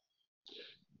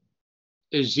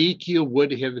 Ezekiel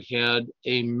would have had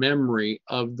a memory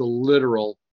of the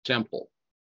literal temple.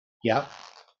 Yeah.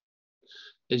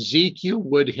 Ezekiel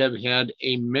would have had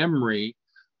a memory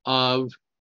of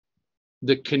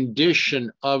the condition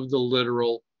of the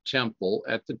literal temple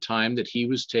at the time that he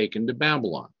was taken to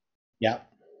Babylon. Yeah.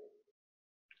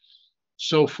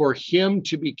 So for him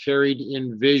to be carried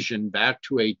in vision back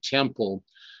to a temple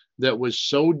that was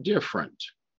so different,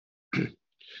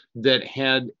 that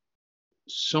had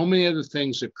so many other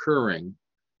things occurring,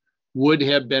 would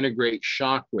have been a great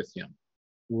shock with him.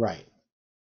 Right.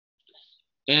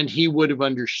 And he would have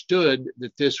understood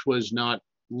that this was not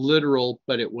literal,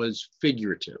 but it was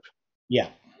figurative. Yeah.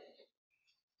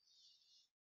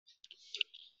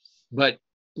 But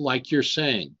like you're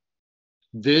saying,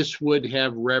 this would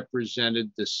have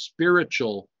represented the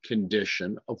spiritual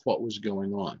condition of what was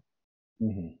going on.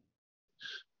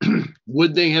 Mm-hmm.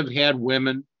 Would they have had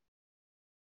women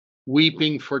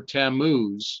weeping for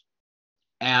Tammuz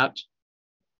at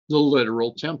the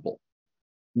literal temple?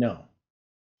 No.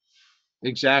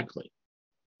 Exactly.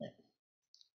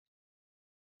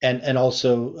 And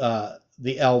also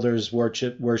the elders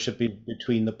worshiping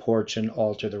between the porch and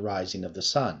altar the rising of the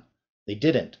sun. They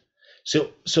didn't.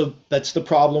 So that's the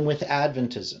problem with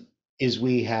Adventism, is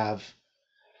we have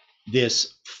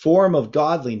this form of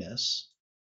godliness,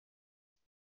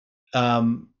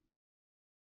 and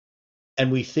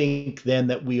we think then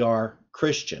that we are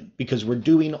Christian because we're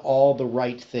doing all the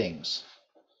right things.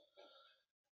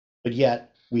 But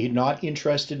yet we're not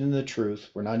interested in the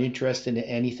truth. We're not interested in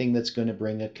anything that's going to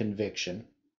bring a conviction.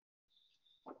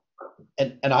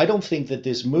 And I don't think that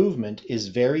this movement is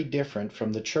very different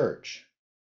from the church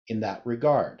in that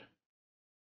regard.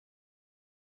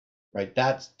 Right?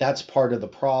 That's part of the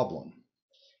problem,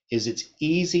 is it's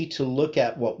easy to look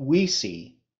at what we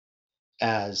see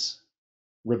as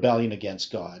rebellion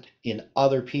against God in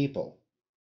other people.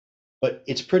 But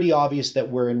it's pretty obvious that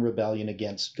we're in rebellion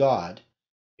against God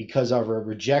because of our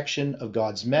rejection of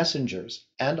God's messengers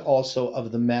and also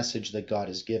of the message that God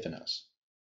has given us.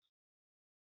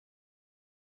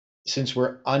 Since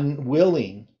we're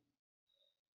unwilling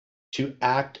to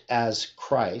act as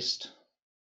Christ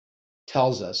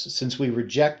tells us, since we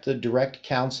reject the direct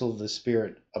counsel of the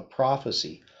Spirit of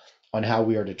prophecy on how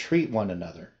we are to treat one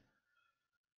another,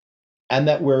 and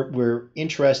that we're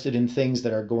interested in things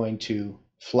that are going to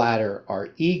flatter our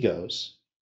egos,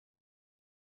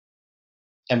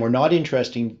 and we're not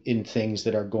interested in things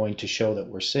that are going to show that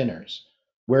we're sinners,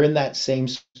 we're in that same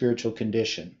spiritual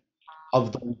condition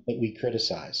of those that we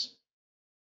criticize.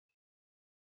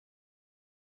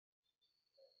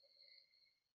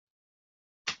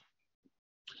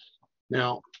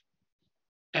 Now,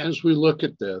 as we look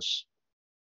at this,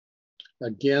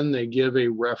 again, they give a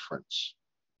reference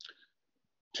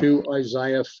to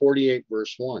Isaiah 48,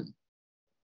 verse 1.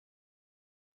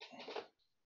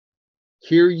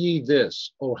 Hear ye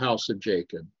this, O house of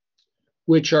Jacob,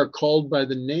 which are called by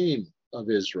the name of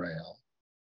Israel,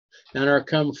 and are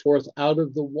come forth out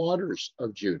of the waters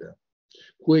of Judah,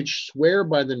 which swear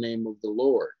by the name of the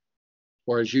Lord,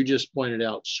 or as you just pointed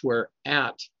out, swear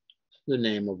at the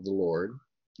name of the Lord,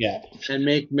 Yeah. and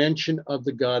make mention of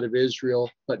the God of Israel,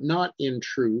 but not in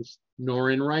truth,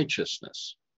 nor in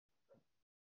righteousness.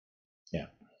 Yeah.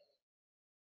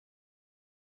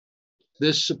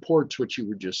 This supports what you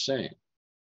were just saying.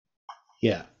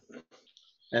 Yeah.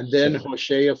 And then So,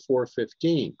 Hosea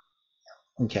 4:15.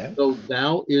 okay. Though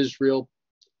thou, Israel,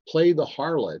 play the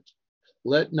harlot,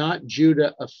 let not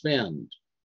Judah offend,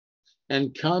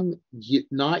 and come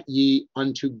not ye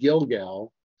unto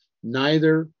Gilgal,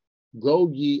 neither go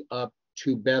ye up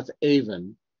to Beth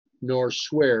Aven, nor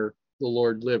swear the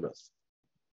Lord liveth.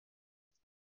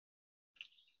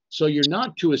 So you're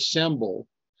not to assemble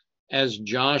as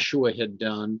Joshua had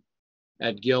done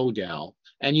at Gilgal,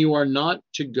 and you are not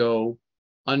to go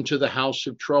unto the house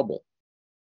of trouble.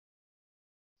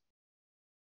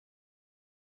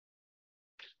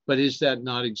 But is that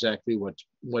not exactly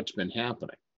what's been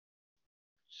happening?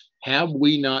 Have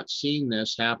we not seen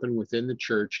this happen within the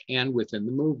church and within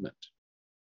the movement?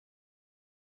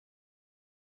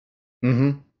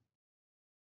 Mm-hmm.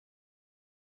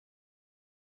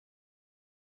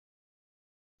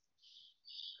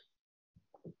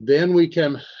 Then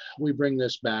we bring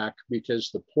this back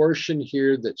because the portion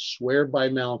here that swear by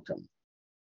Malcolm,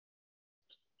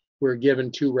 we're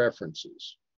given two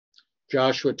references.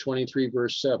 Joshua 23,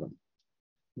 verse 7,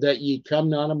 that ye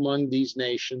come not among these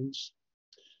nations,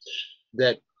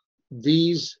 that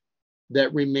these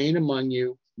that remain among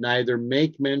you neither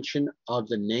make mention of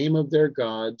the name of their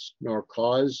gods, nor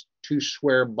cause to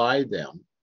swear by them,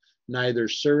 neither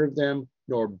serve them,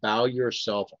 nor bow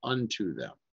yourself unto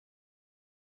them.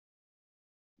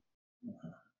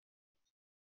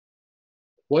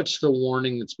 What's the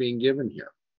warning that's being given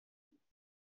here?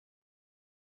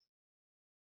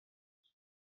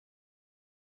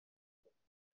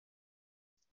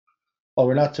 Well,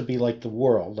 we're not to be like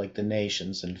the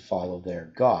nations, and follow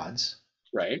their gods.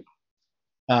 Right.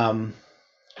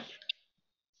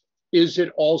 Is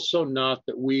it also not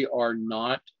that we are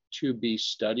not to be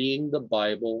studying the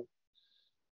Bible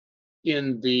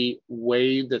in the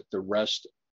way that the rest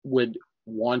would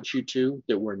want you to,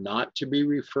 that we're not to be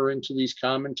referring to these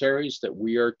commentaries, that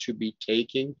we are to be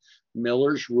taking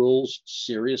Miller's rules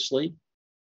seriously?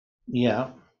 Yeah.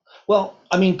 Well,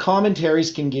 I mean,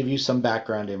 commentaries can give you some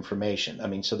background information. I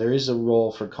mean, so there is a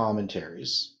role for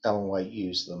commentaries. Ellen White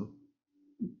used them.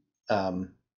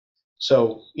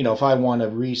 So, if I want to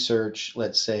research,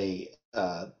 let's say,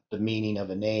 the meaning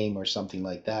of a name or something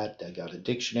like that, I got a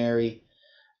dictionary.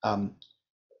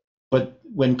 But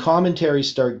when commentaries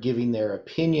start giving their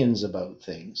opinions about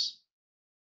things,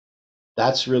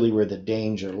 that's really where the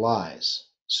danger lies.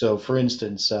 So, for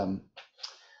instance,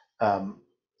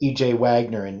 E.J.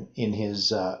 Wagner, in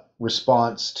his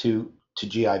response to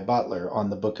G.I. Butler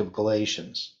on the book of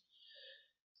Galatians,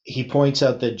 he points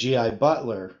out that G.I.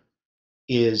 Butler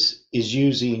is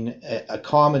using a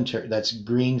commentary, that's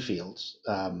Greenfield's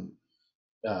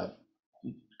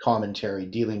commentary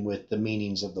dealing with the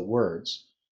meanings of the words,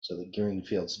 so the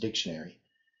Greenfield's dictionary,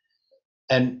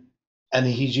 and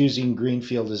he's using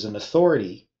Greenfield as an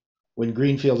authority when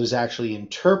Greenfield is actually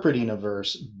interpreting a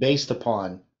verse based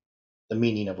upon the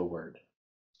meaning of a word.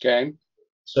 Okay.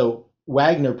 So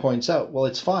Wagner points out, well,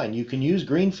 it's fine, you can use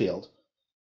Greenfield,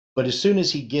 but as soon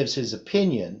as he gives his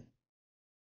opinion,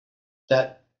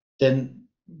 then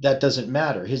that doesn't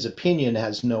matter. His opinion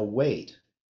has no weight.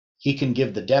 He can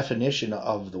give the definition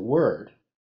of the word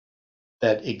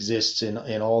that exists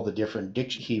in all the different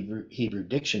Hebrew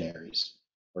dictionaries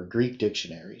or Greek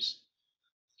dictionaries,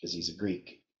 because he's a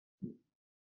Greek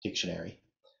dictionary.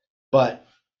 But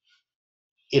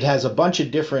it has a bunch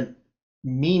of different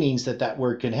meanings that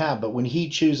word can have. But when he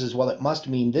chooses, well, it must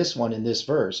mean this one in this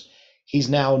verse, he's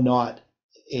now not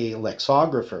a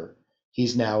lexicographer.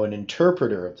 He's now an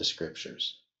interpreter of the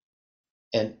scriptures.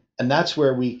 And that's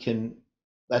where we can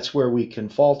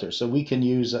falter. So we can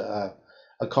use a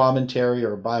commentary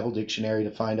or a Bible dictionary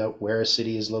to find out where a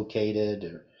city is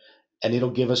located, and it'll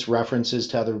give us references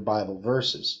to other Bible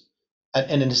verses.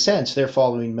 And in a sense, they're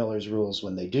following Miller's rules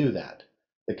when they do that.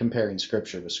 They're comparing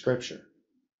scripture with scripture.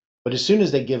 But as soon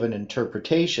as they give an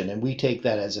interpretation and we take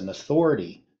that as an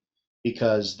authority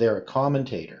because they're a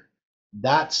commentator,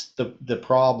 that's the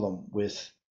problem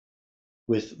with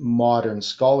modern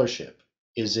scholarship.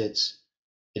 Is it's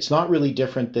not really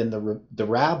different than the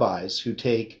rabbis who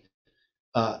take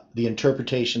the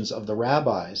interpretations of the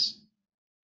rabbis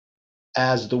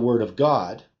as the word of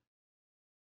God,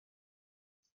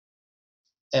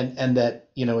 and that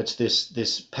it's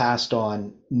this passed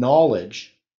on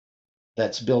knowledge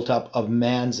that's built up of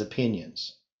man's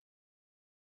opinions,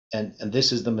 and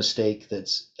this is the mistake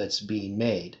that's being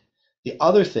made. The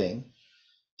other thing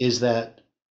is that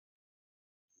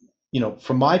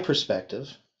from my perspective,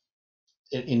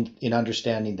 in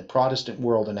understanding the Protestant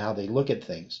world and how they look at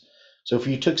things. So if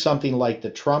you took something like the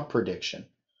Trump prediction,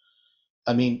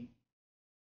 I mean,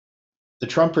 the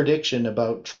Trump prediction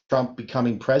about Trump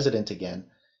becoming president again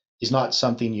is not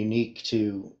something unique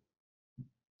to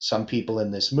some people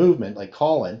in this movement, like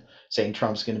Colin, saying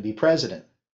Trump's going to be president.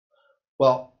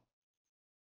 Well,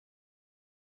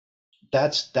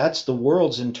 that's the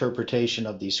world's interpretation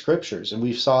of these scriptures. And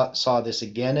we saw this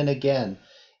again and again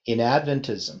in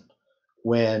Adventism.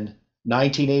 When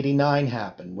 1989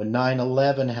 happened, when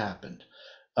 9/11 happened,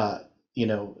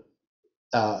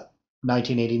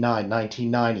 1989,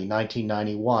 1990,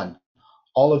 1991,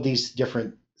 all of these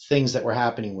different things that were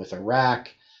happening with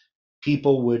Iraq,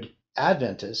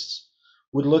 Adventists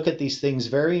would look at these things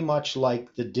very much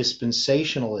like the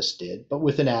dispensationalists did, but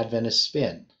with an Adventist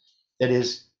spin. That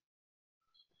is,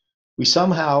 we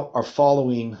somehow are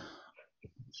following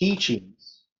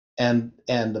teachings and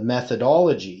the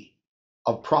methodology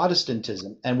of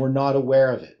Protestantism, and we're not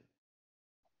aware of it.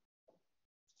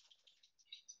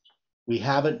 We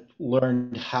haven't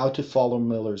learned how to follow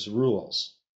Miller's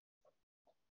rules.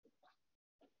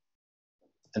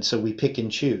 And so we pick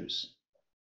and choose.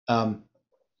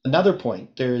 Another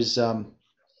point, there's,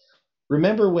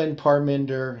 remember when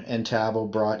Parminder and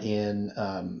Tabo brought in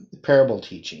parable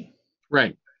teaching?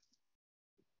 Right.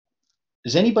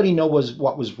 Does anybody know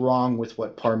what was wrong with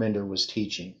what Parminder was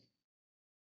teaching?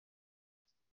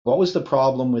 What was the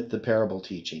problem with the parable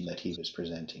teaching that he was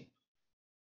presenting?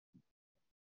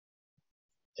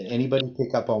 Did anybody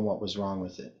pick up on what was wrong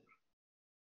with it?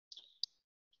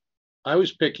 I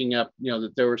was picking up,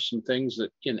 that there were some things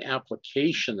that in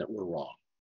application that were wrong.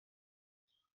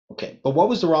 Okay, but what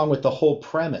was wrong with the whole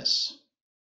premise?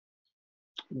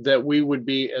 That we would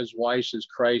be as wise as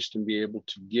Christ and be able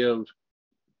to give,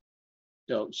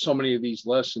 so many of these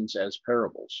lessons as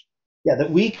parables. Yeah,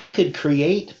 that we could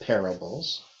create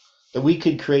parables, that we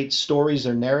could create stories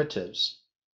or narratives.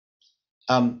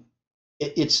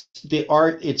 It's the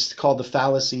art. It's called the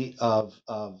fallacy of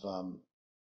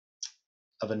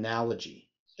analogy.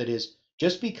 That is,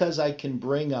 just because I can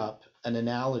bring up an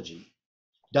analogy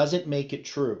doesn't make it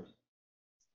true.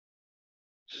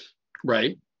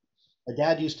 Right. My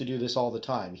dad used to do this all the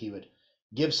time. He would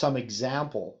give some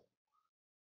example,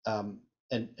 and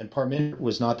Parminder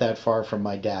was not that far from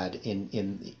my dad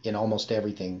in almost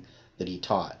everything that he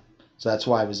taught. So that's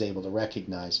why I was able to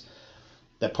recognize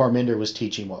that Parminder was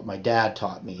teaching what my dad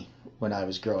taught me when I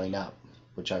was growing up,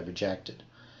 which I rejected.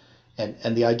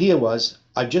 And the idea was,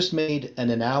 I've just made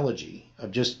an analogy,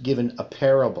 I've just given a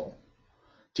parable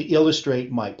to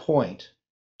illustrate my point,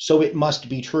 so it must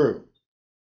be true.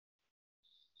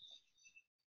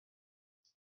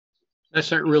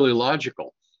 That's not really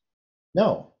logical.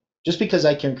 No, just because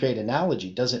I can create an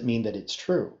analogy doesn't mean that it's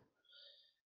true,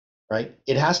 right?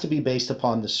 It has to be based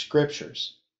upon the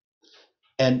scriptures.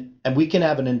 And we can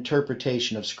have an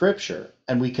interpretation of scripture,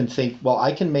 and we can think, well,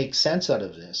 I can make sense out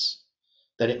of this,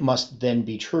 that it must then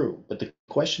be true. But the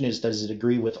question is, does it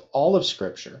agree with all of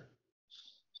scripture?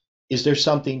 Is there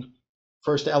something?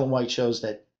 First, Ellen White shows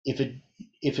that if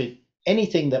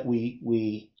anything that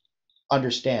we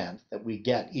understand, that we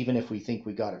get, even if we think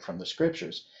we got it from the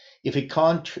scriptures, if it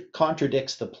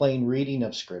contradicts the plain reading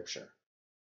of scripture,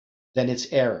 then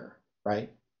it's error,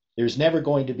 right? There's never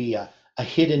going to be a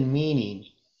hidden meaning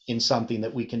in something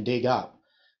that we can dig up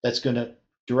that's going to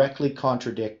directly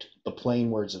contradict the plain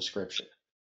words of scripture.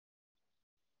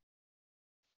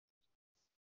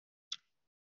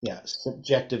 Yeah,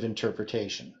 subjective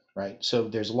interpretation, right? So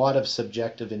there's a lot of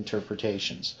subjective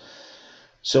interpretations.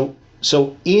 So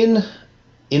in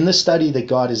the study that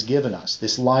God has given us,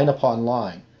 this line upon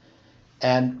line,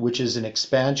 and which is an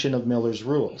expansion of Miller's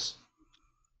rules,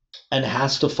 and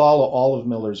has to follow all of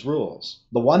Miller's rules,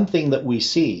 the one thing that we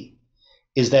see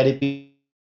is that it be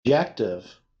objective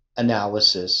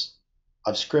analysis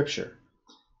of scripture.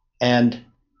 And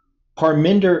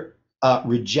Parminder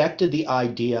rejected the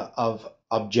idea of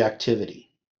objectivity.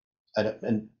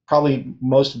 And probably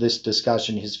most of this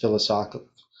discussion, his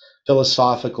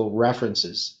philosophical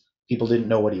references, people didn't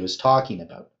know what he was talking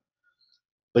about.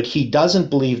 But he doesn't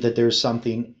believe that there's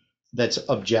something that's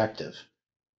objective,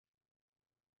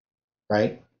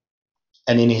 right?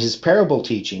 And in his parable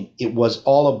teaching, it was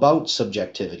all about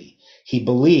subjectivity. He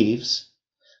believes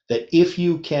that if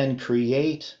you can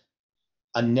create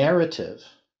a narrative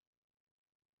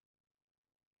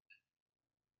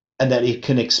and that it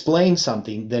can explain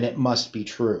something, then it must be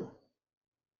true.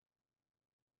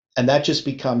 And that just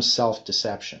becomes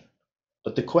self-deception.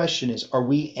 But the question is, are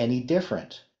we any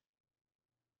different?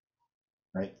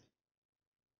 Right?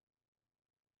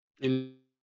 Different.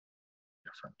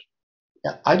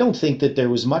 Now, I don't think that there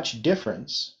was much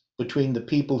difference between the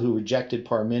people who rejected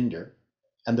Parminder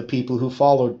and the people who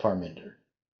followed Parminder.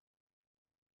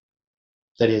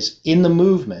 That is, in the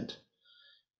movement,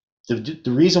 the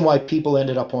reason why people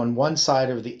ended up on one side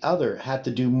or the other had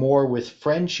to do more with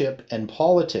friendship and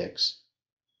politics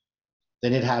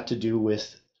than it had to do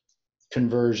with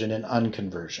conversion and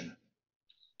unconversion.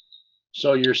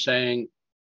 So you're saying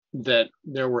that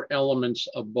there were elements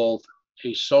of both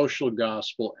a social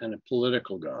gospel and a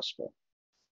political gospel.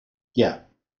 Yeah.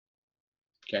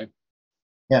 Okay.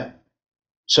 Yeah.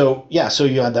 So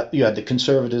you had the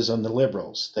conservatives and the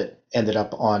liberals that ended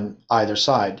up on either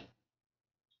side,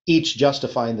 each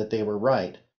justifying that they were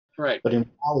right. Right. But in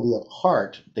reality, at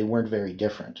heart, they weren't very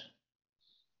different.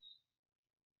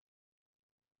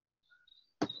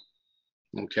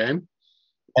 Okay.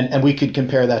 And we could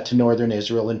compare that to northern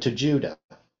Israel and to Judah,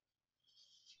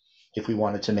 if we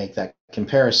wanted to make that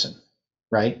comparison,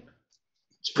 right?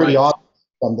 It's pretty obvious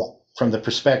from the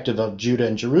perspective of Judah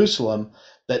and Jerusalem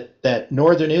that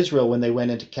northern Israel, when they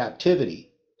went into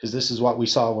captivity, because this is what we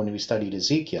saw when we studied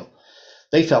Ezekiel,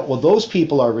 they felt, well, those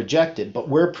people are rejected, but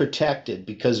we're protected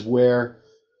because we're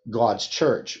God's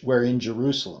church. We're in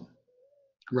Jerusalem.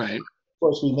 Right. Of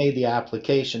course, we made the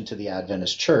application to the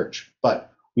Adventist church,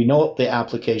 but we know the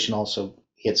application also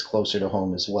hits closer to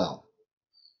home as well.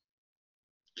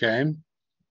 Okay.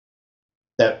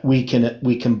 That we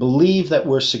can believe that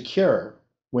we're secure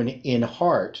when in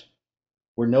heart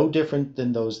we're no different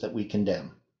than those that we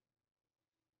condemn.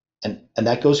 And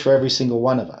that goes for every single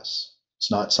one of us.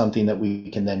 It's not something that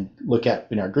we can then look at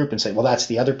in our group and say, well, that's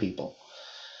the other people.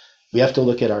 We have to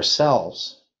look at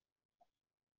ourselves,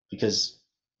 because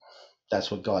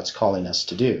that's what God's calling us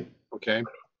to do. Okay.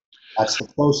 That's the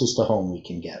closest to home we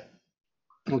can get.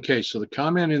 Okay, so the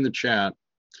comment in the chat,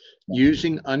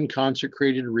 Using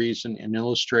unconsecrated reason and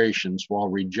illustrations while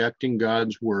rejecting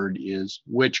God's word is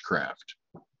witchcraft.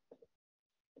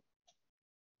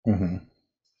 Mm-hmm.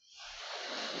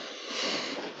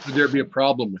 Would there be a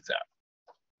problem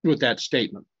with that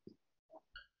statement?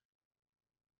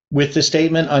 With the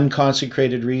statement,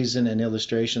 unconsecrated reason and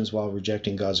illustrations while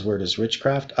rejecting God's word is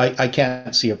witchcraft, I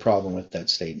can't see a problem with that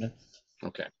statement.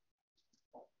 Okay.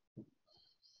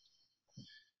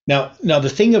 Now the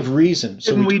thing of reason.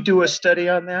 Didn't we do a study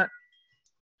on that?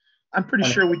 I'm pretty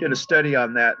sure we did a study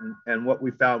on that, and what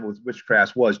we found with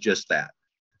witchcraft was just that.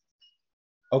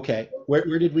 Okay.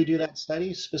 Where did we do that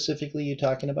study specifically you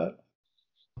talking about?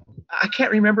 I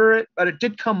can't remember it, but it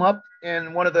did come up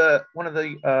in one of the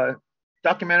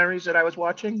documentaries that I was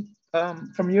watching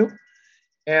from you.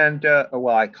 And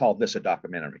well, I called this a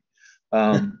documentary.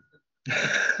 Okay.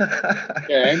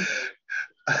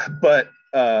 But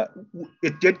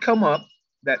it did come up,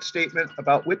 that statement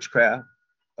about witchcraft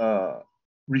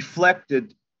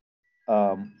reflected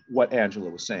what Angela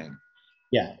was saying.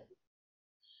 Yeah.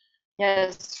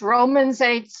 Yes, Romans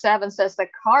 8:7 says the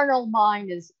carnal mind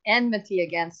is enmity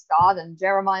against God, and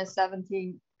Jeremiah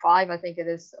 17:5, I think it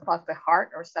is, about the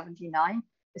heart, or 17:9,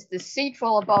 is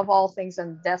deceitful above all things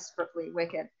and desperately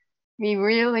wicked. We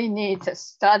really need to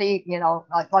study,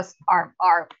 like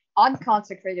our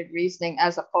unconsecrated reasoning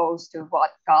as opposed to what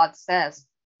God says.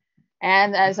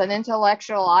 And as an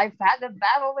intellectual, I've had to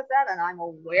battle with that, and I'm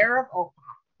aware of,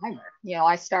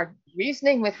 I start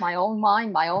reasoning with my own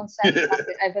mind, my own sense.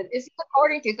 If it isn't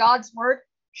according to God's word,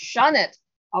 shun it,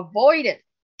 avoid it,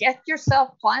 get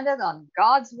yourself planted on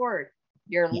God's word.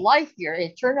 Your life, your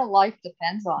eternal life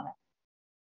depends on it.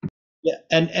 Yeah,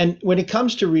 and when it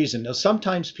comes to reason, now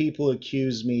sometimes people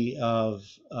accuse me of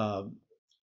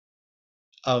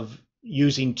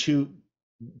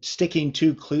sticking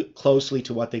too closely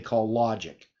to what they call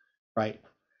logic, right?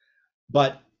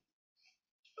 But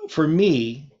for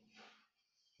me,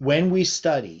 when we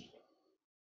study,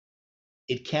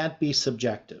 it can't be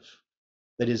subjective.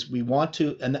 That is, we want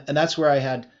to, and that's where I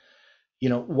had,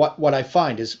 what I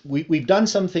find is we've done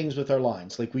some things with our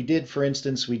lines. Like we did, for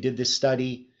instance, we did this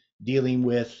study dealing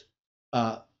with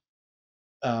the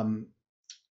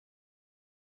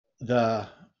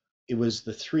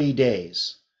 3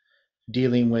 days,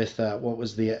 dealing with I'm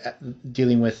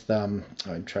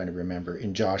trying to remember,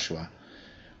 in Joshua,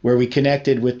 where we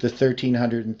connected with the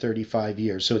 1335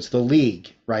 years. So it's the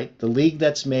league, right? The league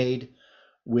that's made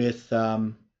with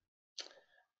Gibeon.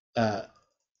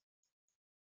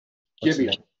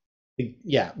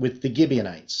 With the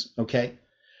Gibeonites, okay?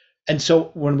 And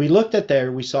so when we looked at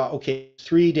there, we saw, okay,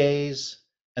 3 days,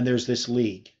 and there's this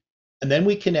league. And then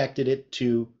we connected it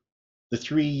to the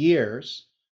 3 years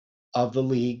of the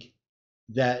league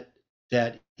that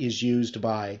is used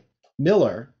by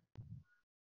Miller.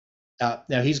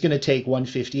 Now he's going to take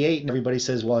 158, and everybody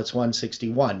says, well, it's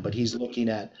 161, but he's looking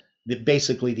at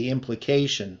basically the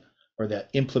implication or the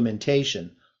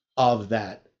implementation of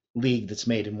that league that's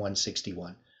made in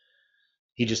 161.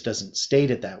 He just doesn't state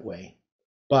it that way.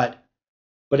 But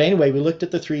anyway, we looked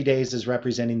at the 3 days as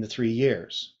representing the 3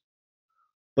 years.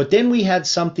 But then we had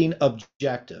something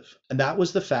objective, and that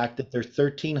was the fact that they're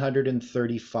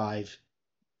 1335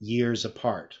 years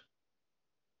apart.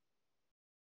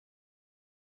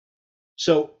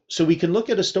 So we can look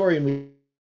at a story and we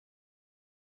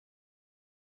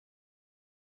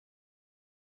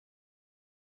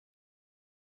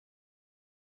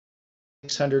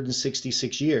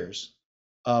 666 years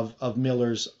of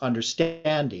Miller's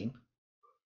understanding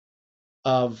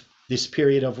of this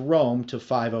period of Rome to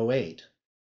 508.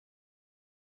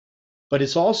 But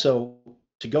it's also,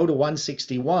 to go to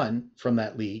 161 from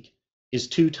that league is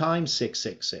 2 times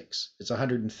 666. It's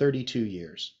 132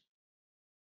 years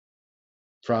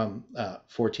from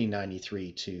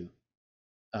 1493 to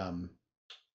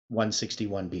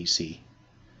 161 BC.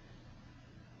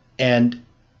 And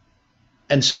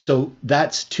so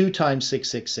that's 2 times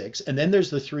 666. And then there's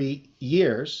the 3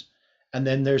 years, and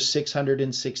then there's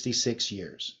 666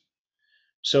 years.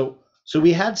 So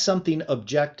we had something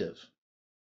objective.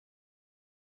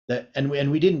 That, and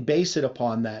we didn't base it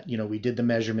upon that, we did the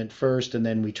measurement first and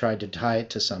then we tried to tie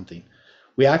it to something.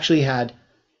 We actually had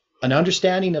an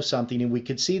understanding of something, and we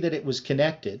could see that it was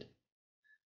connected,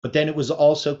 but then it was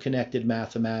also connected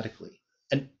mathematically.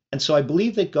 And so I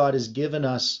believe that God has given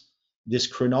us this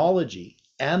chronology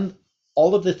and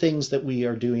all of the things that we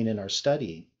are doing in our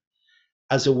studying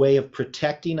as a way of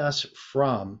protecting us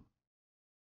from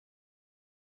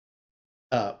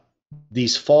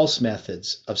these false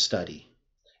methods of study,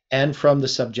 and from the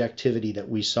subjectivity that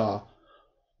we saw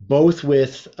both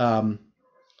with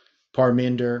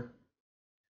Parminder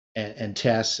and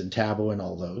Tess and Tabo and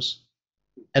all those,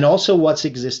 and also what's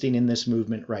existing in this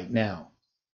movement right now.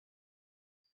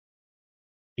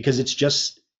 Because it's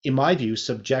just, in my view,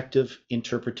 subjective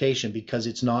interpretation, because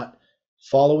it's not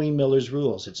following Miller's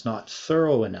rules. It's not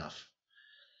thorough enough.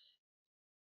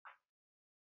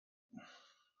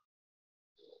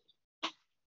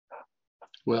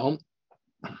 Well,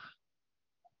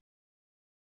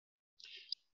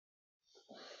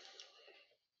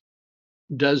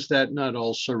 does that not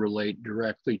also relate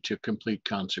directly to complete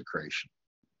consecration?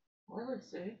 I would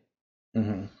say.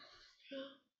 Mm-hmm.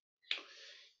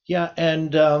 Yeah,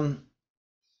 and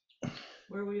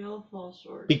where we all fall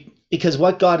short. Because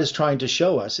what God is trying to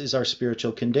show us is our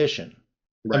spiritual condition.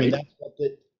 Right. I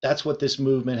mean, that's what this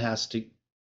movement has to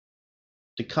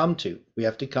come to. We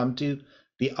have to come to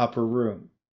the upper room.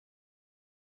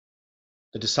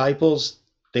 The disciples,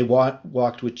 they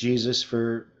walked with Jesus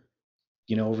for,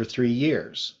 over 3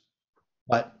 years.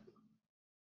 But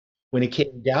when it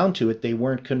came down to it, they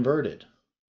weren't converted.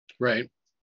 Right.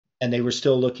 And they were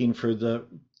still looking for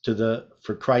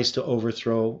for Christ to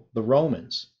overthrow the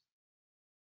Romans.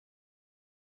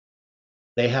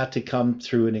 They had to come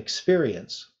through an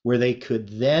experience where they could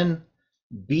then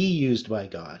be used by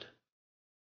God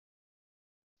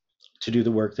to do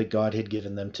the work that God had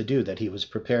given them to do, that he was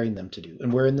preparing them to do.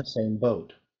 And we're in the same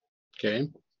boat. Okay.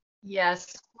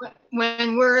 Yes.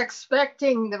 When we're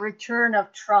expecting the return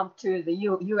of Trump to the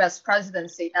U.S.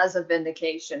 presidency as a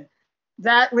vindication,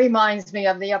 that reminds me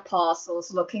of the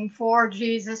apostles looking for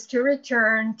Jesus to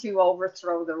return to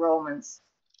overthrow the Romans.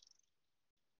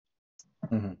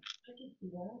 Mm-hmm.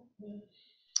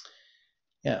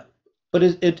 Yeah. But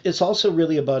it's also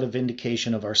really about a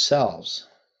vindication of ourselves.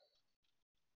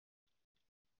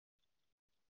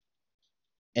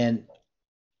 And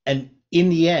in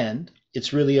the end,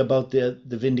 it's really about the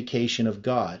vindication of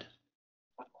God.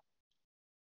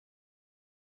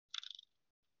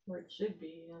 Or it should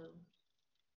be,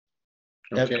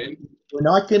 Okay. We're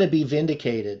not going to be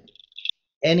vindicated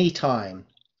anytime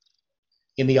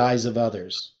in the eyes of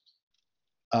others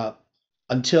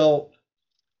until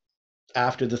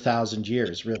after the 1,000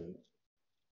 years, really.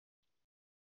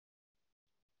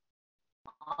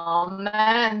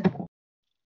 Amen.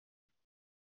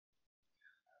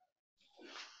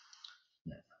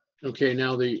 Okay,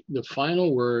 now the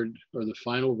final word or the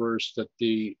final verse that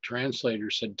the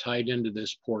translators had tied into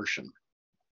this portion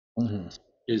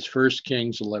is 1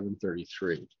 Kings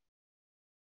 11:33.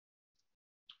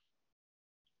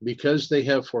 Because they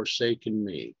have forsaken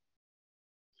me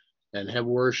and have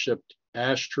worshipped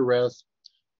Ashtoreth,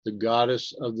 the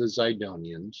goddess of the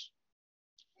Zidonians,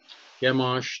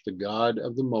 Chemosh, the god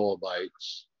of the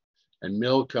Moabites, and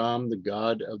Milcom, the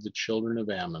god of the children of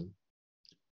Ammon,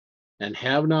 and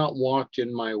have not walked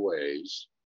in my ways,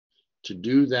 to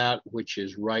do that which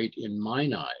is right in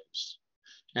mine eyes,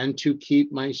 and to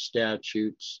keep my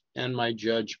statutes and my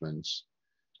judgments,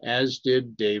 as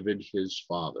did David his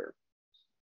father.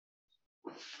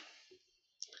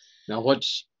 Now,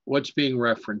 what's being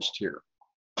referenced here?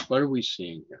 What are we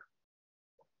seeing here?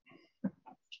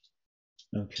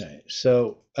 Okay,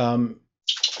 so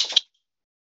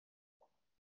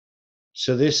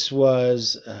this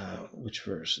was which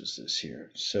verse is this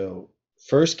here? So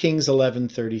 1 Kings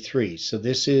 11:33. So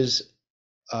this is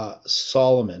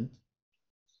Solomon,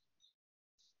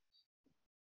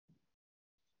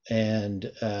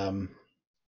 and let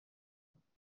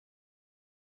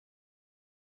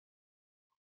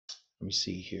me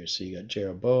see here. So you got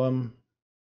Jeroboam.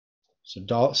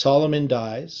 So Solomon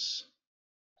dies.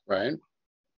 Right.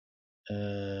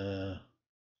 Let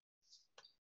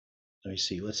me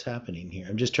see what's happening here.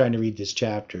 I'm just trying to read this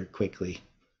chapter quickly.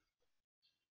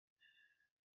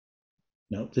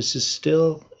 No, this is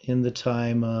still in the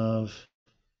time of...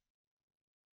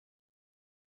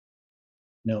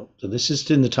 No, so this is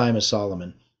in the time of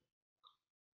Solomon.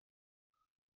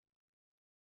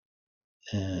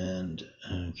 And,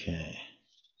 okay.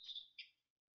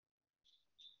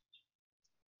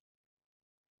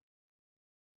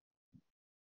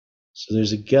 So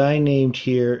there's a guy named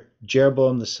here,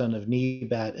 Jeroboam, the son of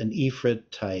Nebat, an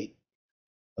Ephratite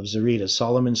of Zerida,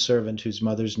 Solomon's servant, whose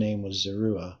mother's name was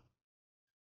Zeruiah.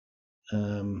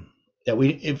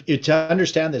 If to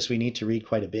understand this, we need to read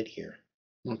quite a bit here.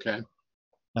 Okay.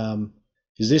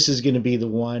 Because this is going to be the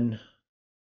one,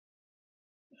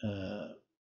 because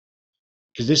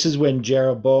this is when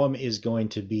Jeroboam is going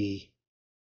to be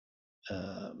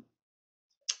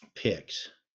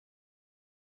picked.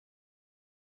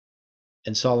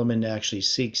 And Solomon actually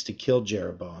seeks to kill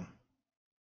Jeroboam.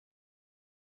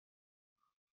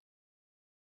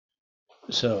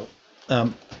 So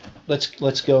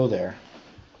let's go there.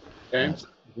 Okay.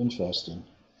 Interesting.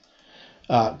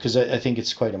 Because I think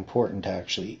it's quite important,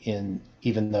 actually,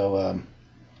 even though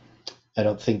I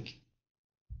don't think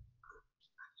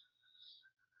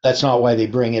that's not why they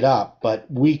bring it up, but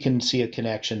we can see a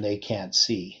connection they can't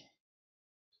see.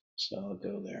 So I'll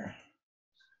go there.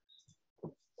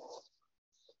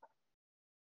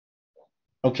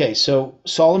 Okay, so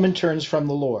Solomon turns from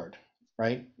the Lord,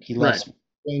 right? He lets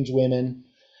strange women,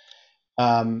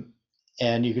 and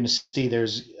you're going to see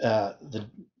there's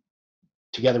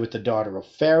together with the daughter of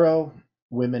Pharaoh,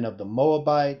 women of the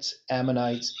Moabites,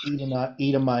 Ammonites,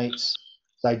 Edomites,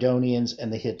 Zidonians,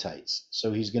 and the Hittites.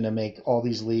 So he's going to make all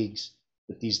these leagues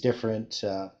with these different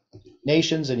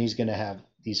nations, and he's going to have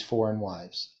these foreign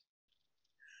wives.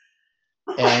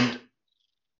 And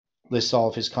lists all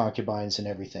of his concubines and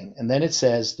everything. And then it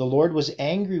says, the Lord was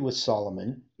angry with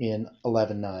Solomon in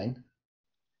 11:9,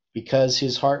 because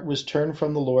his heart was turned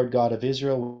from the Lord God of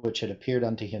Israel, which had appeared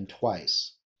unto him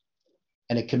twice.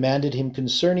 And it commanded him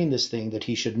concerning this thing, that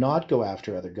he should not go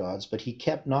after other gods, but he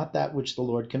kept not that which the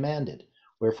Lord commanded.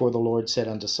 Wherefore the Lord said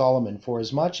unto Solomon,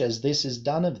 forasmuch as this is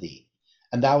done of thee,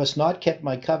 and thou hast not kept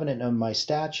my covenant and my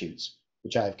statutes,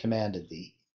 which I have commanded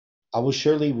thee, I will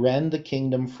surely rend the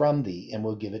kingdom from thee, and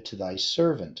will give it to thy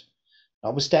servant.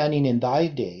 Notwithstanding in thy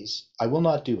days I will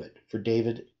not do it for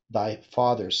David thy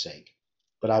father's sake,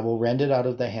 but I will rend it out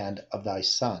of the hand of thy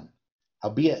son.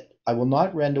 Howbeit I will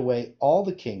not rend away all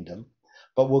the kingdom,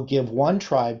 but will give one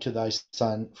tribe to thy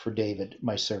son for David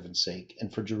my servant's sake,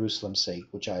 and for Jerusalem's sake,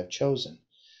 which I have chosen.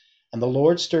 And the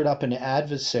Lord stirred up an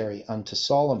adversary unto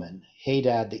Solomon,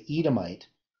 Hadad the Edomite,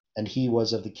 and he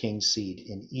was of the king's seed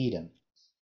in Edom.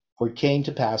 For it came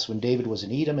to pass, when David was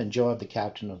in Edom, and Joab the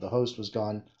captain of the host was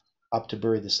gone up to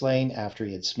bury the slain, after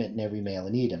he had smitten every male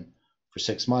in Edom, for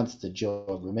 6 months did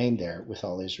Joab remain there with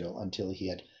all Israel, until he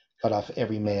had cut off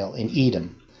every male in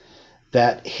Edom.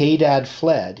 That Hadad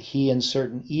fled, he and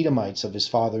certain Edomites of his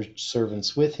father's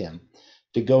servants with him,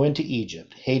 to go into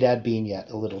Egypt, Hadad being yet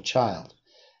a little child.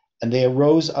 And they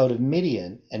arose out of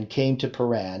Midian, and came to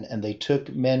Paran, and they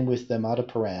took men with them out of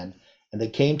Paran, and they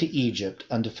came to Egypt,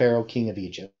 unto Pharaoh king of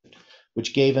Egypt,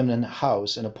 which gave him an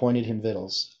house, and appointed him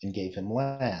victuals, and gave him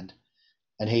land.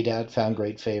 And Hadad found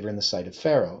great favor in the sight of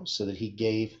Pharaoh, so that he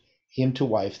gave him to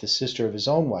wife the sister of his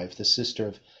own wife, the sister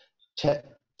of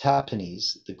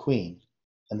Tahpenes the queen.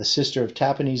 And the sister of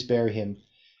Tahpenes bare him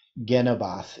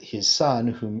Genubath his son,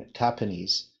 whom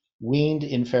Tahpenes weaned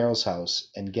in Pharaoh's house,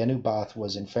 and Genubath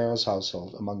was in Pharaoh's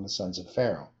household among the sons of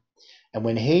Pharaoh. And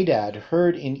when Hadad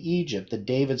heard in Egypt that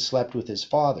David slept with his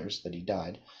fathers, that he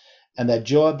died, and that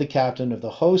Joab the captain of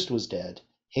the host was dead,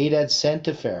 Hadad sent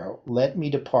to Pharaoh, let me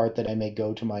depart, that I may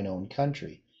go to mine own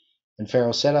country. And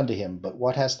Pharaoh said unto him, but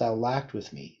what hast thou lacked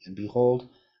with me? And behold,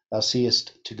 thou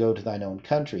seest to go to thine own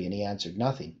country. And he answered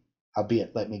nothing.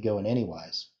 Howbeit, let me go in any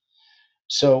wise.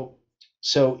 So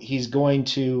he's going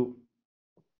to,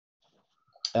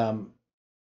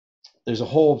 there's a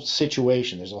whole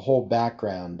situation, there's a whole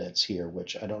background that's here,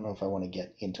 which I don't know if I want to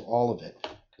get into all of it,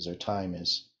 because our time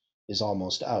is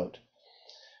almost out.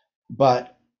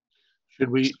 But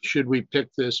should we pick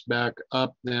this back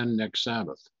up then next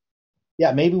Sabbath?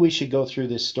 Yeah, maybe we should go through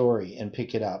this story and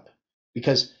pick it up,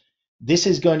 because this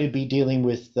is going to be dealing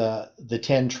with the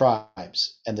 10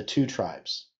 tribes and the 2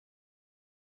 tribes.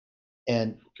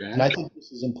 And I think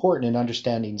this is important in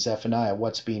understanding Zephaniah,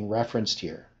 what's being referenced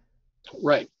here.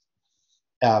 Right.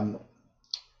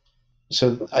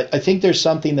 So I think there's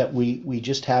something that we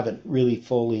just haven't really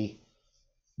fully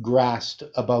grasped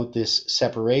about this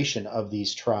separation of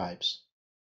these tribes,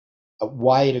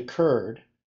 why it occurred,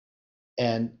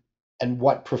 and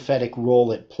what prophetic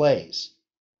role it plays,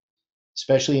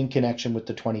 especially in connection with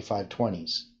the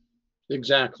 2520s.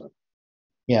 Exactly.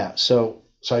 Yeah, so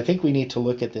I think we need to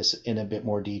look at this in a bit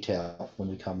more detail when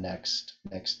we come next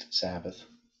Sabbath.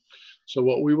 So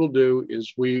what we will do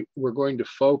is we're going to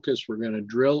focus, we're going to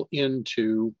drill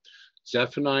into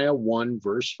Zephaniah 1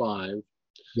 verse 5.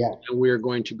 Yeah. And we are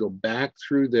going to go back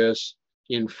through this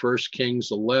in 1 Kings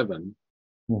 11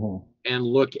 and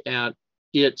look at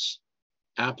its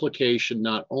application,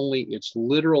 not only its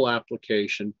literal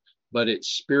application, but its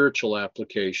spiritual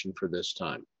application for this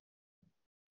time.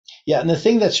 Yeah, and the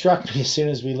thing that struck me as soon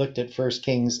as we looked at 1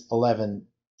 Kings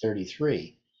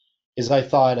 11:33 is I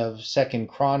thought of 2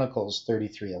 Chronicles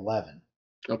 33:11.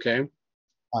 Okay.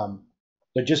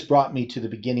 It just brought me to the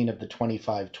beginning of the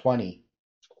 2520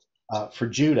 for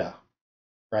Judah,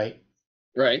 right?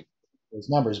 Right. Those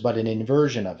numbers, but an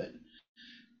inversion of it.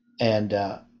 And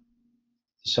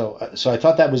so I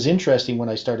thought that was interesting when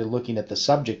I started looking at the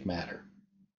subject matter.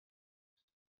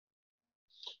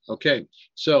 Okay,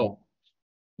 so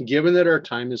given that our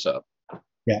time is up,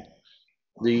 yeah,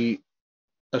 The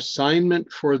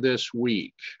assignment for this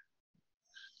week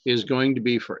is going to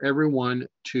be for everyone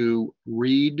to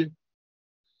read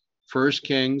 1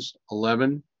 Kings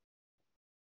 11,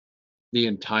 the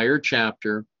entire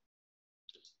chapter,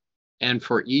 and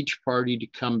for each party to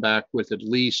come back with at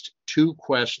least 2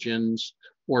 questions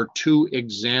or 2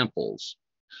 examples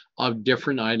of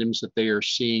different items that they are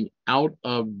seeing out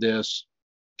of this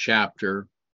chapter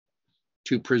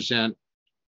to present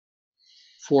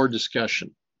for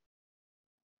discussion.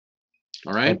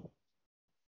 All right?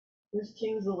 1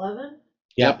 Kings 11?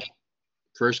 Yep.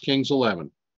 1 Kings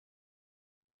 11.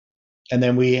 And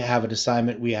then we have an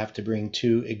assignment. We have to bring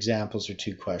 2 examples or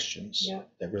 2 questions. Yep.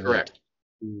 That relate Correct.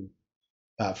 to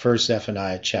First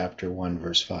Zephaniah chapter 1,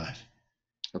 verse 5.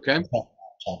 Okay?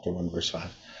 Chapter 1, verse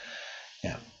 5.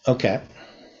 Yeah. Okay.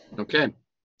 Okay.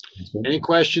 Any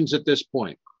questions at this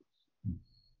point?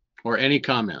 Or any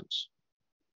comments?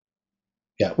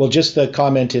 Yeah. Well, just the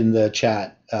comment in the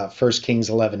chat, 1 Kings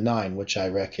 11:9, which I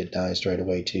recognized right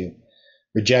away too.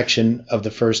 Rejection of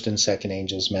the first and second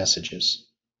angel's messages.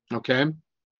 Okay.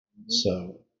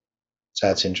 So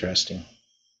that's interesting.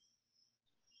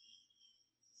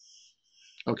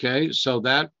 Okay. So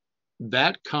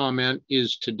that comment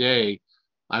is today.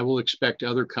 I will expect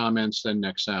other comments then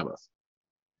next Sabbath.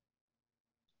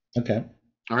 Okay.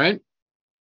 All right?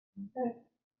 Okay.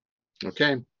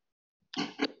 Okay.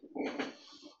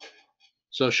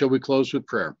 So shall we close with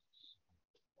prayer?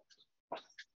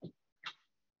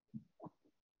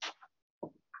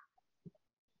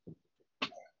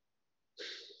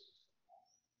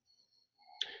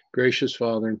 Gracious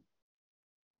Father,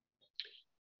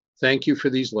 thank you for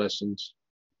these lessons.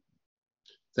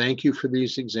 Thank you for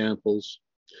these examples.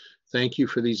 Thank you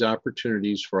for these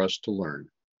opportunities for us to learn.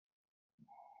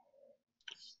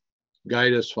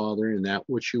 Guide us, Father, in that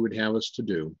which you would have us to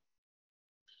do.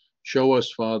 Show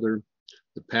us, Father,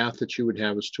 the path that you would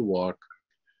have us to walk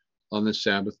on this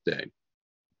Sabbath day.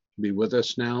 Be with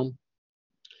us now.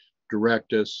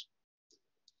 Direct us.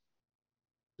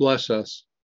 Bless us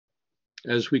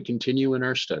as we continue in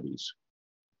our studies,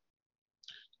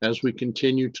 as we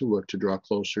continue to look to draw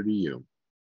closer to you.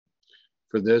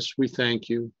 For this, we thank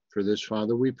you. For this,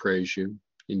 Father, we praise you.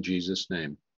 In Jesus'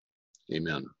 name,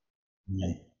 amen.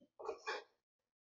 Amen.